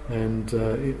 and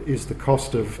is the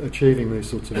cost of achieving these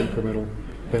sorts of incremental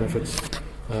benefits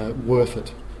worth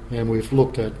it? And we've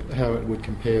looked at how it would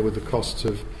compare with the costs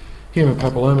of human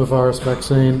papillomavirus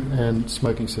vaccine and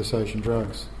smoking cessation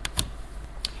drugs.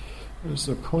 Is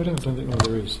there a pointer? I don't think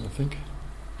there is, I think.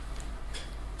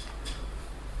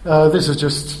 This is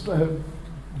just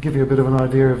give you a bit of an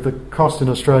idea of the cost in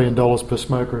Australian dollars per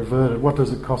smoker averted. What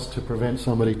does it cost to prevent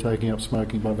somebody taking up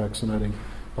smoking by vaccinating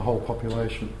the whole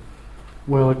population?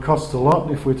 Well, it costs a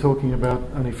lot. If we're talking about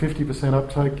only 50%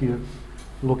 uptake, you're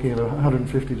looking at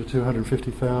 150 to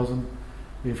 250,000.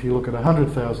 If you look at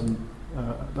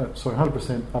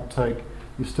 100% uptake,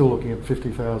 you're still looking at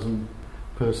 50,000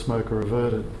 per smoker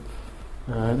averted.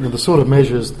 And the sort of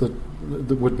measures that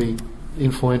would be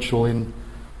influential in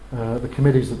the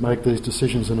committees that make these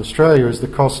decisions in Australia is the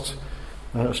cost,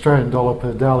 Australian dollar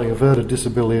per daily averted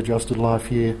disability adjusted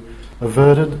life year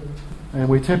averted. And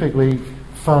we typically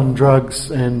fund drugs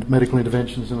and medical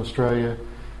interventions in Australia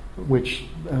which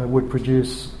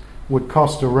would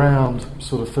cost around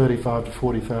sort of 35 to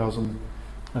 40,000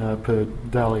 per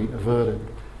daily averted.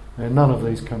 And none of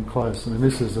these come close. I mean,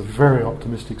 this is a very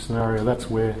optimistic scenario. That's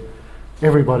where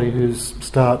everybody who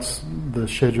starts the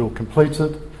schedule completes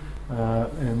it.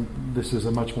 And this is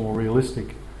a much more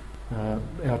realistic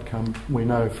outcome. We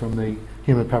know from the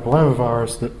human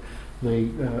papillomavirus that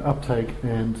the uptake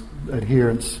and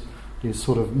adherence is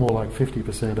sort of more like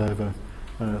 50% over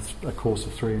a course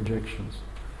of 3 injections.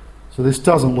 So this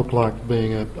doesn't look like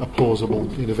being a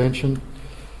plausible intervention.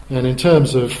 And in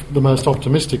terms of the most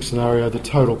optimistic scenario, the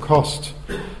total cost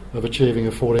of achieving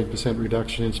a 14%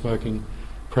 reduction in smoking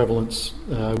prevalence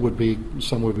would be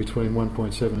somewhere between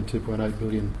 1.7 and 2.8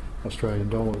 billion Australian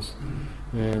dollars.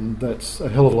 And that's a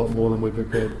hell of a lot more than we're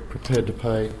prepared to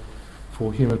pay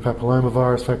for human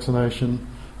papillomavirus vaccination,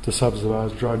 to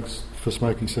subsidise drugs for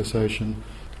smoking cessation,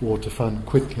 or to fund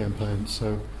quit campaigns.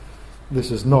 So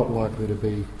this is not likely to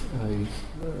be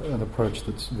an approach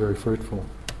that's very fruitful.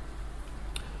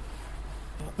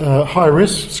 High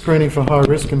risk, screening for high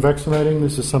risk and vaccinating.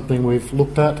 This is something we've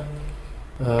looked at.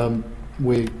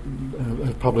 We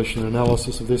have published an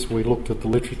analysis of this. We looked at the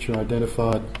literature,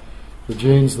 identified the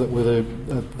genes that were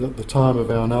at the time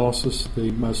of our analysis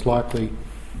the most likely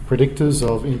predictors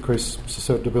of increased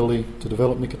susceptibility to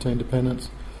develop nicotine dependence.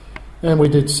 And we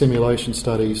did simulation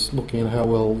studies looking at how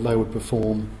well they would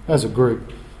perform as a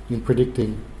group in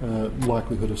predicting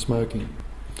likelihood of smoking.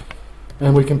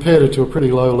 And we compared it to a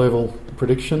pretty low level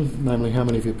prediction, namely how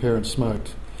many of your parents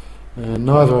smoked. And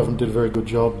neither of them did a very good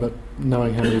job, but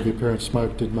knowing how many of your parents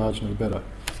smoked did marginally better.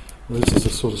 This is a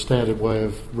sort of standard way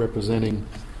of representing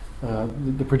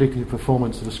the predictive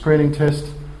performance of a screening test.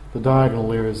 The diagonal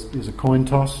there is a coin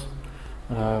toss.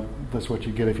 That's what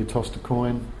you get if you tossed a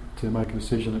coin to make a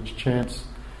decision. It's chance.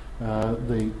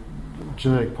 The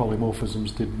genetic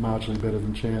polymorphisms did marginally better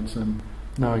than chance, and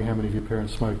knowing how many of your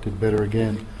parents smoked did better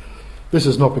again. This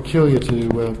is not peculiar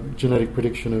to genetic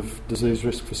prediction of disease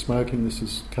risk for smoking. This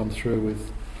has come through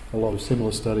with a lot of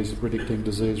similar studies predicting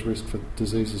disease risk for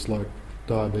diseases like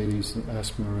diabetes,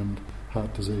 asthma and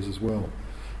heart disease as well.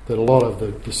 That a lot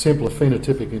of the simpler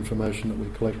phenotypic information that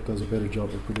we collect does a better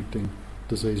job of predicting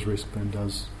disease risk than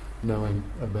does knowing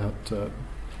about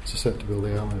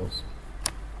susceptibility alleles.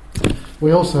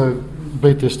 We also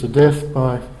beat this to death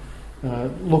by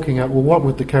looking at, well, what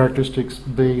would the characteristics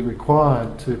be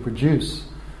required to produce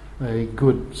a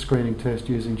good screening test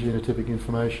using genotypic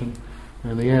information?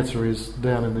 And the answer is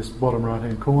down in this bottom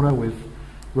right-hand corner with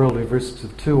relative risks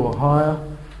of 2 or higher,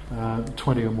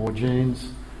 20 or more genes,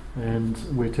 and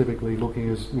we're typically looking,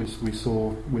 as we saw,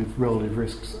 with relative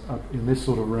risks up in this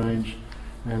sort of range,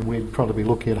 and we'd probably be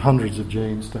looking at hundreds of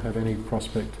genes to have any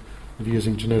prospect of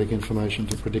using genetic information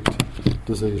to predict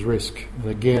disease risk.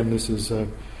 And again, this is a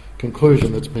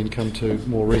conclusion that's been come to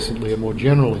more recently and more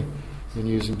generally in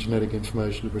using genetic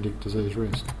information to predict disease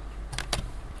risk.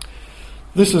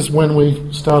 This is when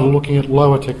we started looking at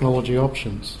lower technology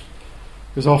options,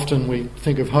 because often we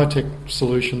think of high-tech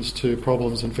solutions to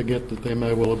problems and forget that there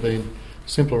may well have been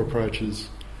simpler approaches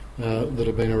that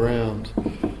have been around.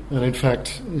 And in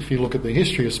fact, if you look at the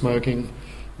history of smoking,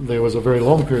 there was a very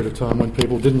long period of time when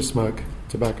people didn't smoke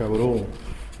tobacco at all.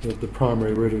 The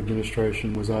primary route of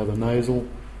administration was either nasal,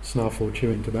 snuff or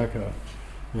chewing tobacco.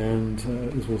 And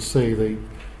as we'll see, the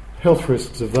health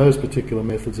risks of those particular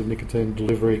methods of nicotine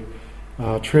delivery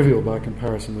are trivial by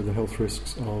comparison with the health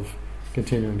risks of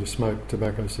continuing to smoke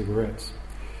tobacco cigarettes.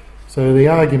 So the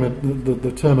argument,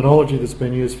 the terminology that's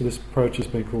been used for this approach has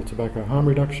been called tobacco harm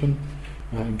reduction,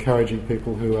 encouraging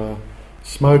people who are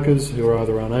smokers, who are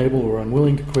either unable or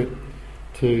unwilling to quit,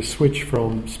 to switch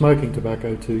from smoking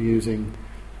tobacco to using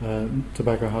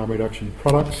tobacco harm reduction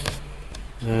products.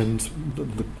 And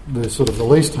the sort of the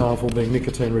least harmful being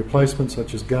nicotine replacements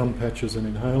such as gum, patches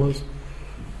and inhalers.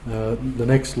 The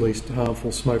next least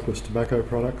harmful, smokeless tobacco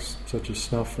products such as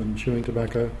snuff and chewing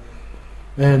tobacco.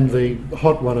 And the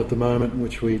hot one at the moment,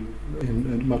 which we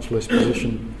in much less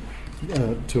position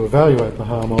to evaluate the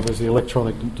harm of is the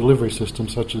electronic delivery system,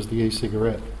 such as the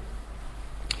e-cigarette.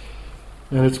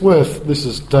 And it's worth, this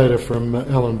is data from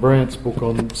Alan Brandt's book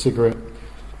on cigarette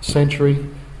century.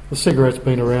 The cigarette's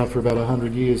been around for about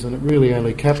 100 years, and it really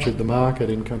only captured the market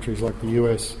in countries like the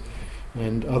US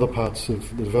and other parts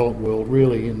of the developed world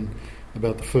really in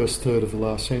about the first third of the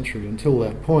last century. Until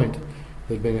that point,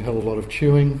 there'd been a hell of a lot of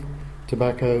chewing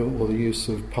tobacco or the use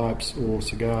of pipes or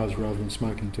cigars rather than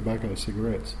smoking tobacco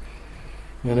cigarettes.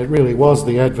 And it really was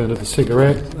the advent of the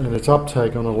cigarette and its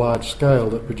uptake on a large scale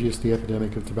that produced the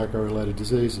epidemic of tobacco-related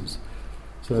diseases.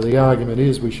 So the argument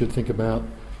is we should think about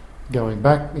going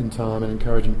back in time and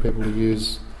encouraging people to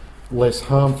use less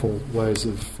harmful ways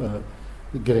of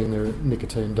getting their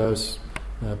nicotine dose,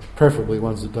 preferably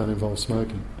ones that don't involve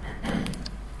smoking.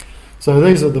 So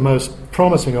these are the most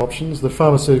promising options. The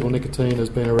pharmaceutical nicotine has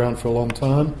been around for a long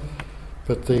time,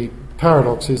 but the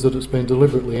paradox is that it's been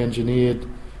deliberately engineered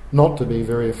not to be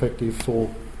very effective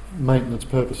for maintenance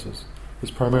purposes.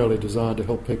 It's primarily designed to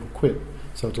help people quit,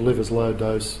 so it delivers low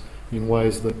dose in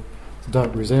ways that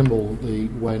don't resemble the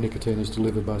way nicotine is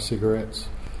delivered by cigarettes.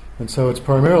 And so it's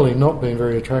primarily not been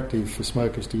very attractive for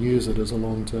smokers to use it as a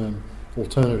long-term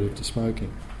alternative to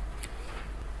smoking.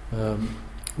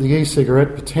 The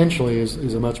e-cigarette potentially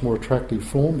is a much more attractive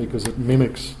form because it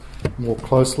mimics more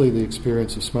closely the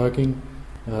experience of smoking,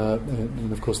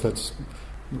 and of course that's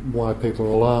why people are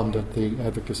alarmed at the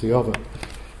advocacy of it.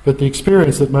 But the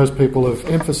experience that most people have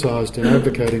emphasised in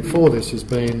advocating for this has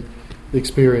been the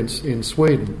experience in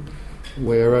Sweden,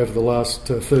 where over the last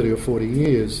 30 or 40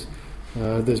 years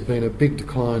there's been a big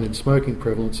decline in smoking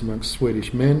prevalence amongst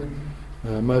Swedish men.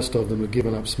 Most of them have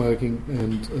given up smoking,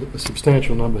 and a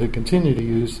substantial number who continue to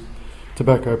use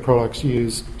tobacco products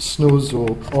use snus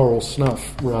or oral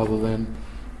snuff rather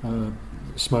than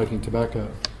smoking tobacco.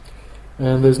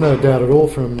 And there's no doubt at all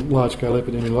from large-scale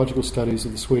epidemiological studies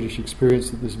of the Swedish experience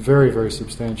that this very, very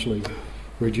substantially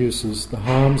reduces the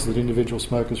harms that individual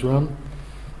smokers run.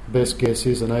 The best guess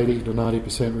is an 80 to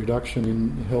 90% reduction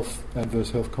in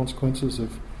adverse health consequences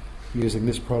of using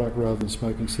this product rather than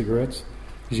smoking cigarettes,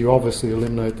 because you obviously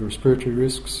eliminate the respiratory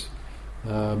risks,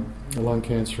 lung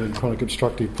cancer and chronic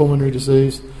obstructive pulmonary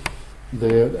disease.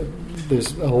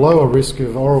 There's a lower risk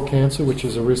of oral cancer, which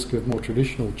is a risk of more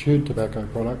traditional chewed tobacco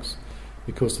products,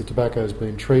 because the tobacco has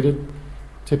been treated.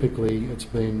 Typically it's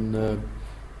been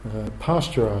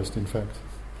pasteurised, in fact,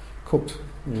 cooked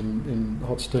in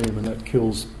hot steam, and that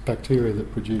kills bacteria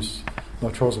that produce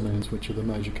nitrosamines, which are the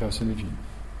major carcinogen.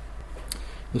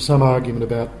 There's some argument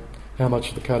about how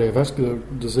much the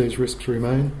cardiovascular disease risks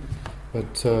remain,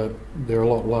 but they're a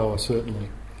lot lower certainly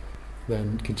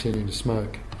than continuing to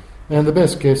smoke. And the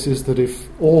best guess is that if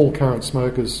all current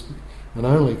smokers and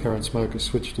only current smokers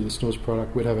switch to the snus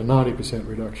product, we'd have a 90%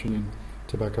 reduction in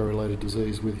tobacco-related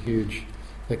disease with huge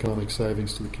economic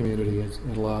savings to the community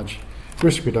and large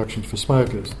risk reductions for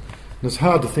smokers. And it's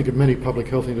hard to think of many public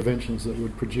health interventions that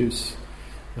would produce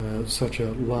such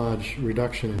a large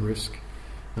reduction in risk,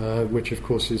 which of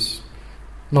course is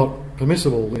not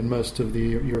permissible in most of the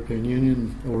European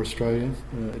Union or Australia.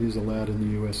 It is allowed in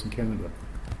the US and Canada.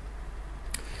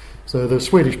 So the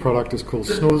Swedish product is called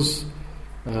snus.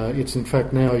 It's in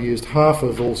fact now used, half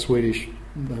of all Swedish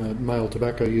male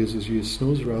tobacco users use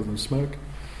snus rather than smoke,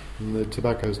 and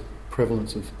the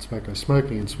prevalence of tobacco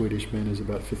smoking in Swedish men is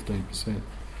about 15%.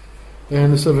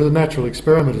 And it's sort of a natural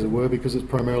experiment, as it were, because it's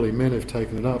primarily men who've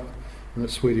taken it up, and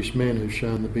it's Swedish men who've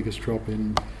shown the biggest drop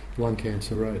in lung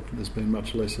cancer rate. There's been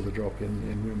much less of a drop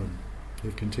in women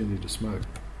who've continued to smoke.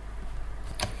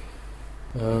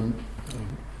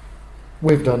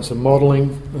 We've done some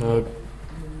modelling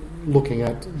looking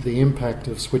at the impact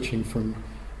of switching from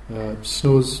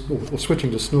snus, or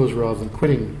switching to snus rather than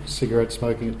quitting cigarette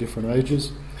smoking at different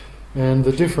ages, and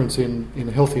the difference in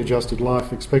healthy adjusted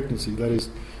life expectancy, that is,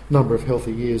 number of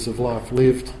healthy years of life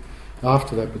lived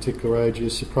after that particular age,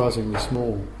 is surprisingly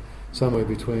small, somewhere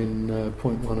between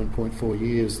 0.1 and 0.4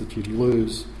 years that you'd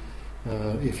lose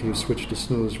if you switch to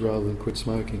snus rather than quit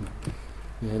smoking.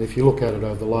 And if you look at it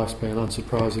over the lifespan,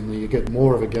 unsurprisingly, you get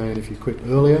more of a gain if you quit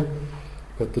earlier,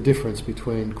 but the difference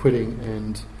between quitting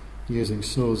and using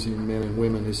snus in men and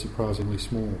women is surprisingly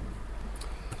small.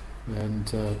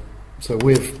 And so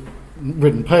we've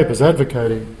written papers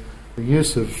advocating the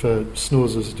use of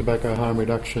snus as a tobacco harm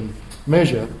reduction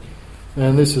measure,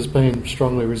 and this has been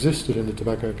strongly resisted in the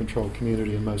tobacco control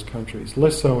community in most countries,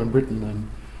 less so in Britain than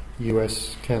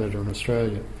US, Canada and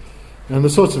Australia. And the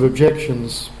sorts of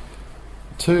objections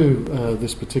to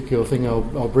this particular thing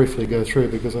I'll briefly go through,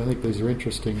 because I think these are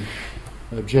interesting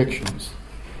objections.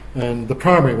 And the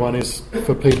primary one is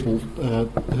for people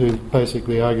who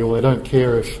basically argue, well, they don't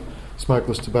care if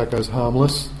smokeless tobacco is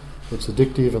harmless, it's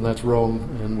addictive, and that's wrong,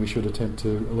 and we should attempt to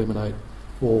eliminate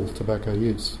all tobacco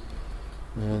use.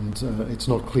 And it's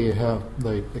not clear how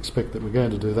they expect that we're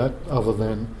going to do that, other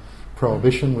than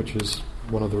prohibition, which is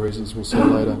one of the reasons we'll see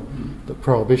later that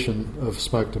prohibition of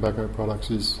smoked tobacco products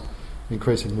is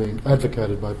increasingly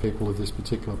advocated by people of this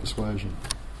particular persuasion.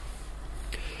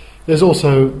 There's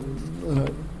also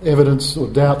evidence or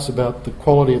doubts about the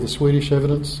quality of the Swedish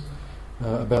evidence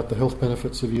about the health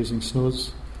benefits of using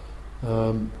snus,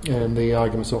 and the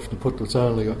argument's often put that it's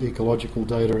only ecological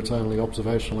data, it's only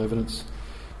observational evidence,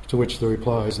 to which the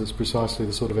reply is it's precisely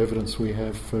the sort of evidence we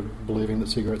have for believing that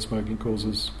cigarette smoking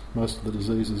causes most of the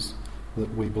diseases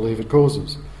that we believe it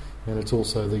causes. And it's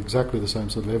also exactly the same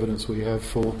sort of evidence we have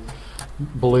for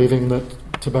believing that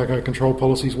tobacco control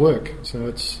policies work.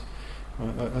 So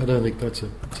I don't think that's a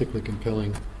particularly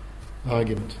compelling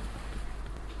argument.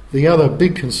 The other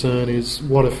big concern is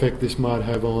what effect this might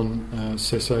have on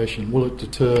cessation. Will it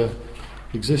deter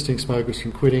existing smokers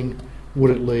from quitting?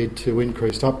 Would it lead to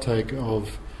increased uptake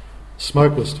of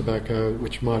smokeless tobacco,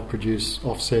 which might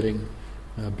offset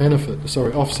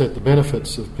the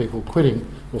benefits of people quitting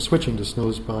or switching to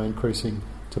snus by increasing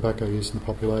tobacco use in the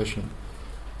population?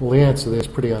 Well, the answer there is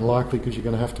pretty unlikely, because you're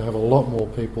going to have a lot more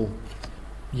people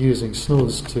using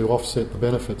snus to offset the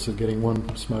benefits of getting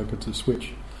one smoker to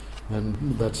switch, and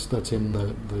that's in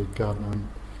the Gardner and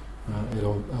et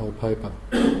al. Paper.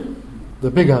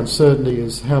 The big uncertainty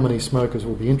is how many smokers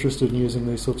will be interested in using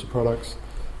these sorts of products,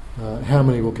 how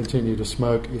many will continue to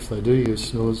smoke if they do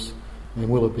use snus, and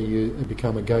will it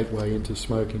become a gateway into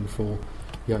smoking for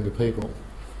younger people?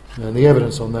 And the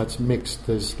evidence on that's mixed.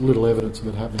 There's little evidence of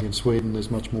it happening in Sweden.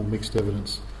 There's much more mixed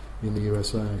evidence in the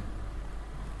USA.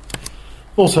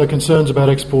 Also, concerns about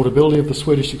exportability of the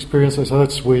Swedish experience. They say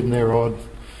that's Sweden, they're odd.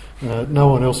 No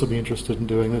one else will be interested in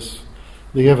doing this.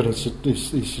 The evidence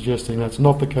is suggesting that's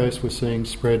not the case. We're seeing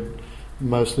spread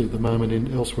mostly at the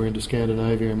moment elsewhere into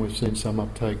Scandinavia, and we've seen some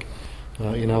uptake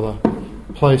in other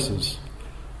places.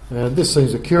 And this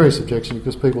seems a curious objection,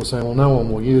 because people are saying, well, no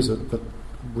one will use it, but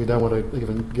we don't want to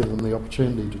even give them the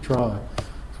opportunity to try,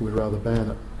 so we'd rather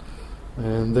ban it.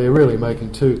 And they're really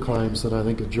making two claims that I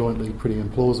think are jointly pretty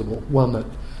implausible. One, that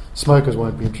smokers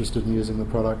won't be interested in using the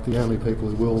product. The only people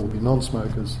who will be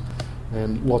non-smokers,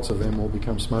 and lots of them will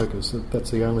become smokers.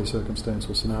 That's the only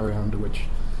circumstantial scenario under which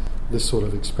this sort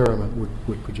of experiment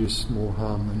would produce more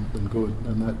harm than good,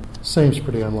 and that seems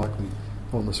pretty unlikely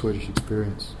on the Swedish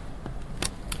experience.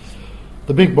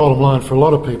 The big bottom line for a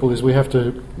lot of people is we have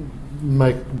to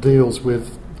make deals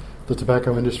with the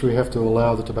tobacco industry. We have to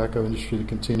allow the tobacco industry to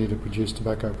continue to produce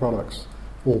tobacco products,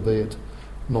 albeit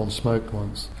non-smoked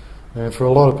ones. And for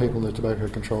a lot of people in the tobacco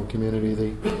control community,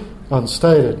 the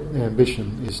unstated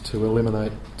ambition is to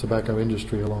eliminate tobacco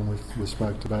industry along with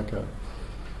smoked tobacco.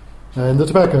 And the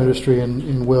tobacco industry,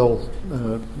 in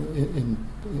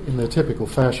their typical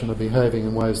fashion, are behaving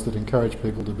in ways that encourage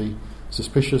people to be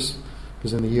suspicious,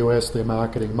 because in the US they're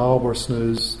marketing Marlboro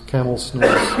snus, Camel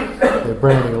snus, they're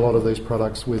branding a lot of these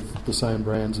products with the same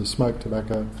brands as smoked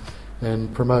tobacco,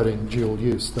 and promoting dual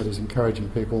use, that is, encouraging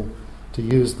people to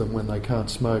use them when they can't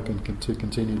smoke and to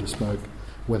continue to smoke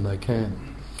when they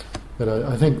can. But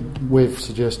I think we've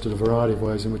suggested a variety of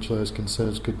ways in which those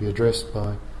concerns could be addressed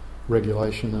by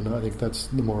regulation, and I think that's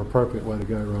the more appropriate way to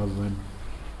go, rather than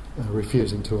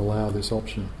refusing to allow this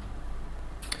option.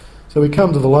 So we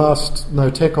come to the last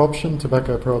no-tech option,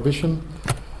 tobacco prohibition,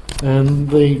 and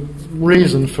the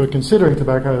reason for considering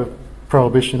tobacco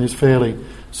prohibition is fairly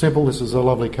simple. This is a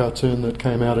lovely cartoon that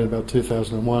came out in about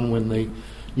 2001 when the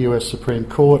US Supreme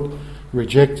Court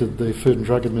rejected the Food and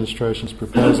Drug Administration's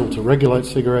proposal to regulate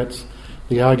cigarettes,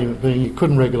 the argument being you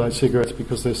couldn't regulate cigarettes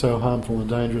because they're so harmful and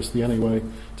dangerous. The only way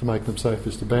to make them safe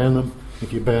is to ban them.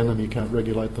 If you ban them, you can't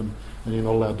regulate them, and you're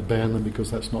not allowed to ban them because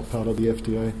that's not part of the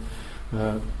FDA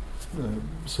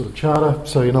sort of charter,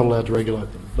 so you're not allowed to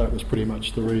regulate them. That was pretty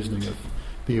much the reasoning of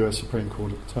the US Supreme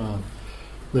Court at the time.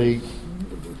 The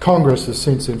Congress has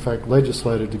since, in fact,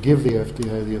 legislated to give the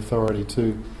FDA the authority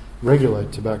to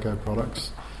regulate tobacco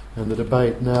products, and the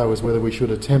debate now is whether we should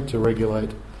attempt to regulate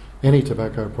any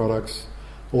tobacco products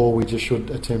or we just should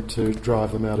attempt to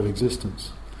drive them out of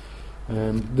existence.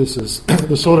 And this is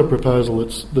the sort of proposal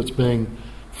that's being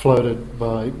floated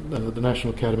by the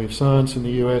National Academy of Science in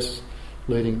the US,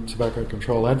 leading tobacco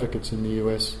control advocates in the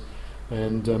US,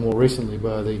 and more recently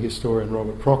by the historian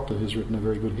Robert Proctor, who's written a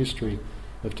very good history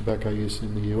of tobacco use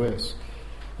in the US.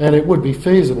 And it would be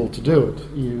feasible to do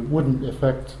it. You wouldn't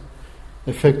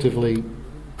effectively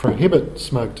prohibit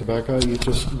smoked tobacco, you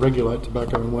just regulate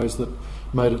tobacco in ways that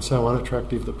made it so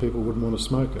unattractive that people wouldn't want to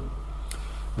smoke it.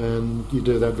 And you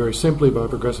do that very simply by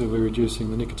progressively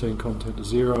reducing the nicotine content to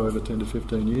zero over 10 to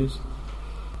 15 years.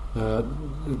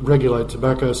 Regulate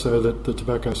tobacco so that the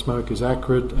tobacco smoke is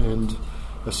acrid and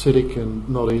acidic and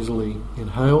not easily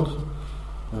inhaled.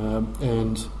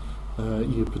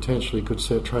 You potentially could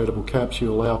set tradable caps.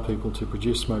 You allow people to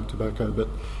produce smoked tobacco, but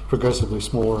progressively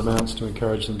smaller amounts to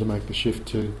encourage them to make the shift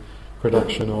to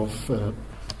production of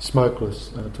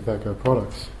smokeless tobacco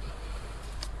products.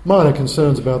 Minor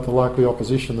concerns about the likely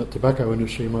opposition that tobacco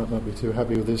industry might not be too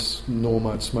happy with this, nor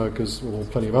might smokers or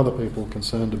plenty of other people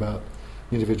concerned about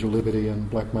individual liberty and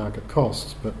black market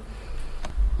costs. But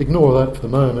ignore that for the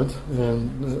moment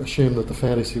and assume that the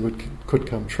fantasy could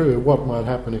come true. What might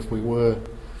happen if we were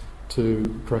to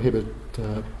prohibit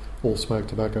all smoked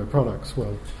tobacco products?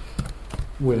 Well,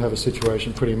 we'd have a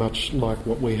situation pretty much like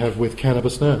what we have with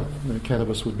cannabis now.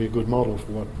 Cannabis would be a good model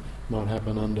for what might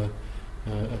happen under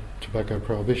a tobacco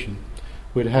prohibition.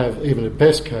 We'd have, even at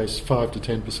best case, 5 to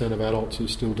 10% of adults who are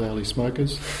still daily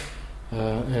smokers,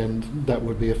 and that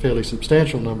would be a fairly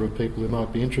substantial number of people who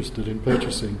might be interested in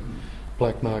purchasing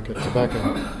black market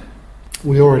tobacco.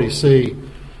 We already see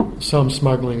some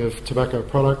smuggling of tobacco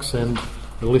products and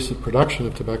illicit production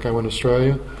of tobacco in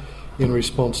Australia in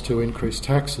response to increased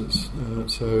taxes.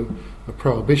 So a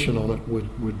prohibition on it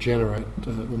would generate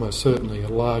almost certainly a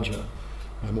larger,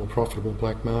 more profitable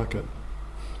black market.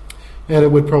 And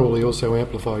it would probably also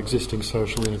amplify existing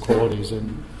social inequalities,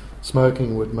 and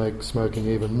smoking would make smoking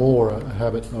even more a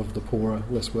habit of the poorer,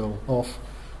 less well off,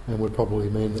 and would probably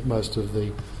mean that most of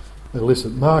the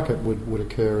illicit market would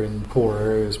occur in poorer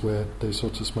areas where these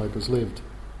sorts of smokers lived.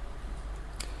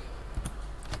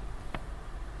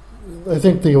 I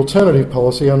think the alternative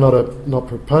policy, I'm not a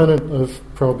proponent of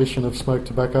prohibition of smoked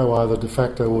tobacco, either de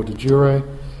facto or de jure,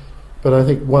 but I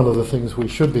think one of the things we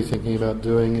should be thinking about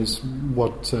doing is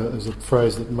what is a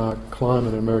phrase that Mark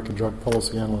Kleiman, an American drug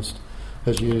policy analyst,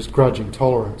 has used, grudging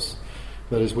tolerance.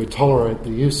 That is, we tolerate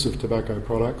the use of tobacco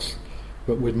products,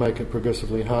 but we'd make it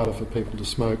progressively harder for people to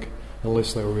smoke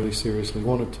unless they really seriously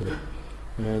wanted to.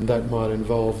 And that might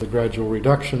involve the gradual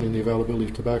reduction in the availability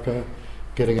of tobacco,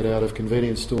 getting it out of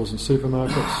convenience stores and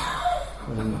supermarkets,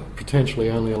 and potentially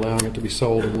only allowing it to be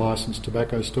sold in licensed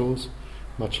tobacco stores,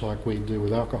 much like we do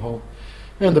with alcohol.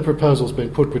 And the proposal's been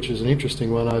put, which is an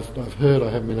interesting one. I've heard, I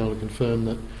haven't been able to confirm,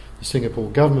 that the Singapore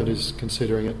government is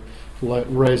considering it,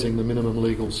 raising the minimum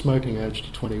legal smoking age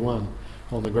to 21,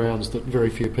 on the grounds that very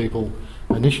few people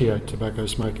initiate tobacco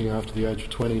smoking after the age of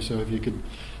 20. So if you could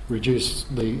reduce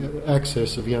the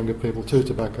access of younger people to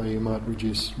tobacco, you might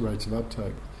reduce rates of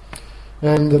uptake.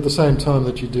 And at the same time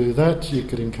that you do that, you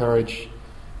could encourage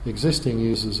existing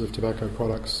users of tobacco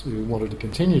products who wanted to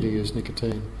continue to use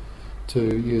nicotine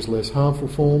to use less harmful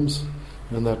forms,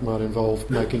 and that might involve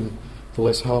making the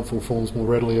less harmful forms more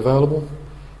readily available,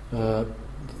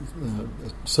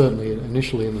 certainly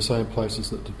initially in the same places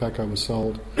that tobacco was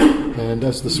sold, and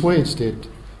as the Swedes did,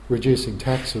 reducing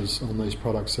taxes on these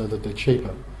products so that they're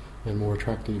cheaper and more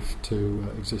attractive to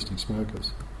existing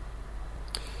smokers.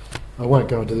 I won't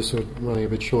go into this, we're running a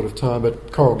bit short of time,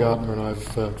 but Coral Gartner and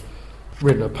I've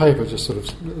written a paper just sort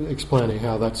of explaining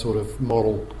how that sort of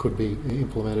model could be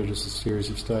implemented as a series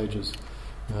of stages,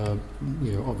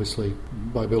 obviously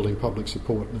by building public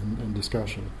support and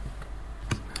discussion.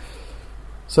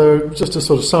 So just to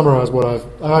sort of summarise what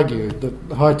I've argued,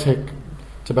 that high-tech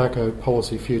tobacco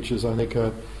policy futures, I think,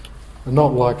 are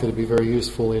not likely to be very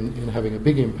useful in having a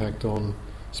big impact on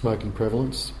smoking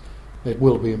prevalence. It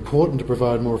will be important to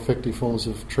provide more effective forms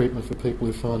of treatment for people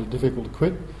who find it difficult to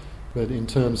quit, but in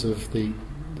terms of the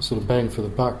sort of bang for the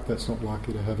buck, that's not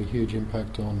likely to have a huge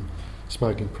impact on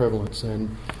smoking prevalence.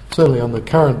 And certainly on the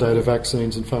current data,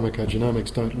 vaccines and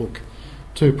pharmacogenomics don't look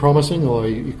too promising, although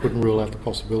you couldn't rule out the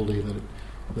possibility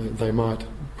that they might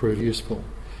prove useful.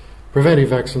 Preventive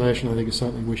vaccination, I think, is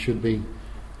something we should be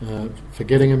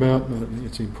forgetting about.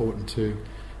 It's important to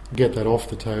get that off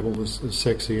the table, as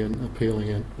sexy and appealing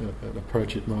an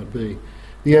approach it might be.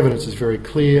 The evidence is very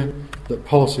clear that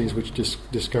policies which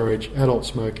discourage adult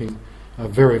smoking are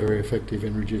very, very effective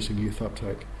in reducing youth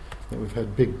uptake. That we've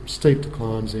had big, steep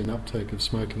declines in uptake of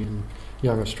smoking in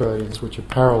young Australians, which have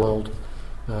paralleled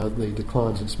the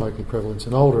declines in smoking prevalence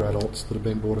in older adults that have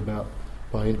been brought about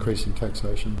by increasing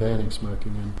taxation, banning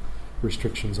smoking and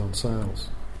restrictions on sales.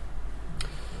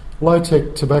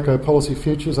 Low-tech tobacco policy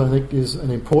futures, I think, is an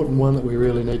important one that we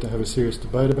really need to have a serious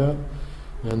debate about.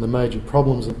 And the major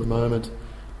problems at the moment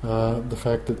are the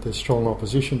fact that there's strong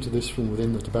opposition to this from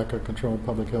within the tobacco control and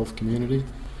public health community.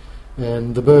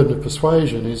 And the burden of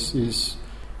persuasion is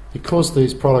because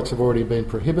these products have already been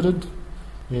prohibited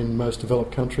in most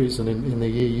developed countries, and in the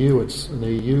EU it's an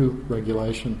EU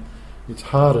regulation, it's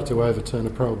harder to overturn a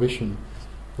prohibition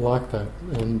like that,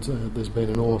 and there's been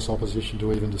enormous opposition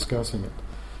to even discussing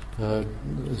it.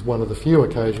 It's one of the few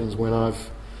occasions when I've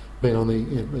been on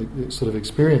the sort of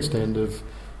experienced end of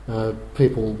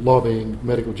people lobbying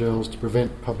medical journals to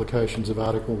prevent publications of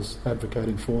articles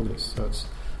advocating for this. So it's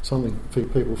something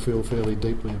people feel fairly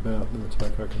deeply about in the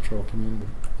tobacco control community.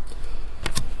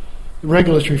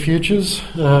 Regulatory futures.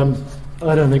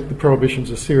 I don't think the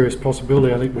prohibition's a serious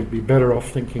possibility. I think we'd be better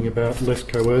off thinking about less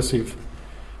coercive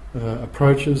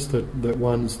approaches, that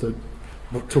ones that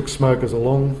took smokers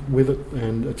along with it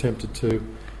and attempted to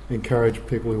encourage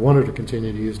people who wanted to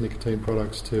continue to use nicotine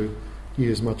products to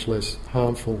use much less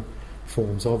harmful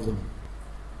forms of them.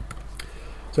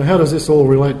 So how does this all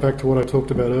relate back to what I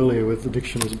talked about earlier with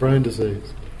addiction as brain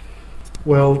disease?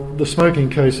 Well, the smoking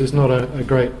case is not a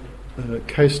great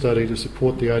case study to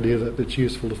support the idea that it's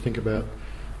useful to think about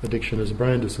addiction as a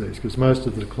brain disease, because most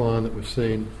of the decline that we've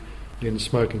seen in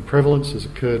smoking prevalence has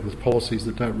occurred with policies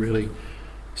that don't really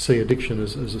see addiction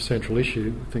as a central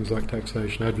issue, things like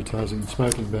taxation, advertising and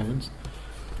smoking bans.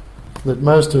 That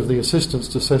most of the assistance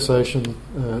to cessation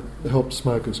help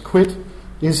smokers quit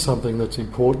is something that's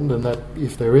important, and that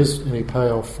if there is any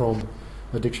payoff from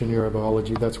addiction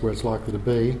neurobiology, that's where it's likely to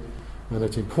be. And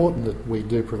it's important that we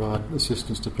do provide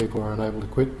assistance to people who are unable to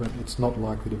quit, but it's not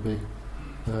likely to be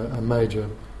a major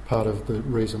part of the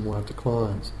reason why it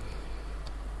declines.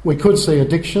 We could see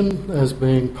addiction as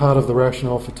being part of the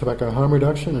rationale for tobacco harm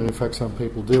reduction, and in fact some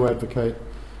people do advocate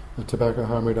tobacco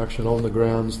harm reduction on the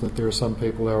grounds that there are some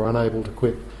people who are unable to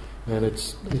quit, and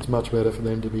it's much better for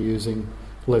them to be using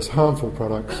less harmful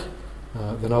products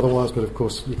than otherwise. But of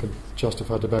course you can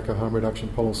justify tobacco harm reduction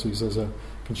policies as a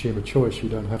consumer choice. You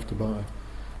don't have to buy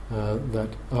that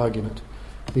argument.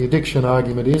 The addiction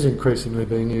argument is increasingly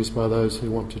being used by those who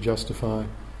want to justify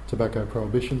tobacco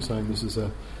prohibition, saying this is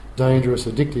a dangerous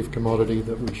addictive commodity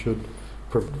that we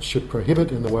should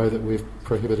prohibit in the way that we've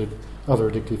prohibited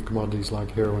other addictive commodities like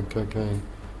heroin, cocaine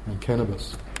and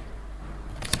cannabis.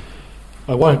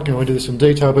 I won't go into this in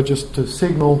detail, but just to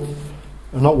signal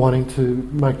not wanting to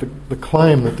make the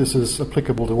claim that this is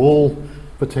applicable to all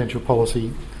potential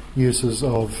policy uses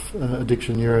of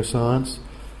addiction neuroscience.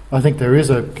 I think there is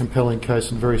a compelling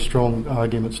case and very strong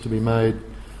arguments to be made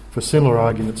for similar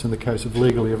arguments in the case of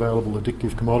legally available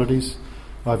addictive commodities.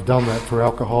 I've done that for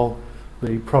alcohol.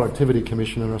 The Productivity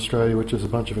Commission in Australia, which is a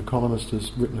bunch of economists,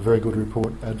 has written a very good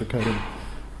report advocating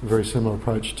a very similar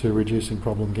approach to reducing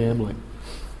problem gambling.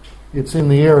 It's in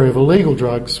the area of illegal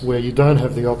drugs where you don't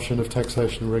have the option of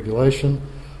taxation and regulation,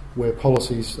 where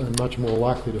policies are much more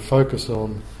likely to focus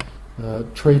on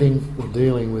treating or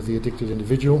dealing with the addicted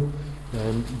individual,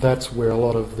 and that's where a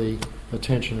lot of the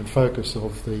attention and focus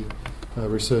of the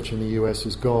research in the US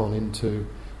has gone into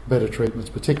better treatments,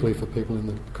 particularly for people in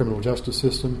the criminal justice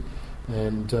system,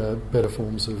 and better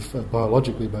forms of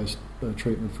biologically based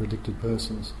treatment for addicted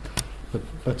persons. But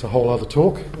that's a whole other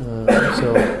talk,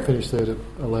 so I'll finish there to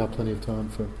allow plenty of time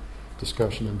for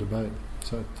discussion and debate.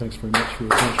 So thanks very much for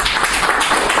your attention.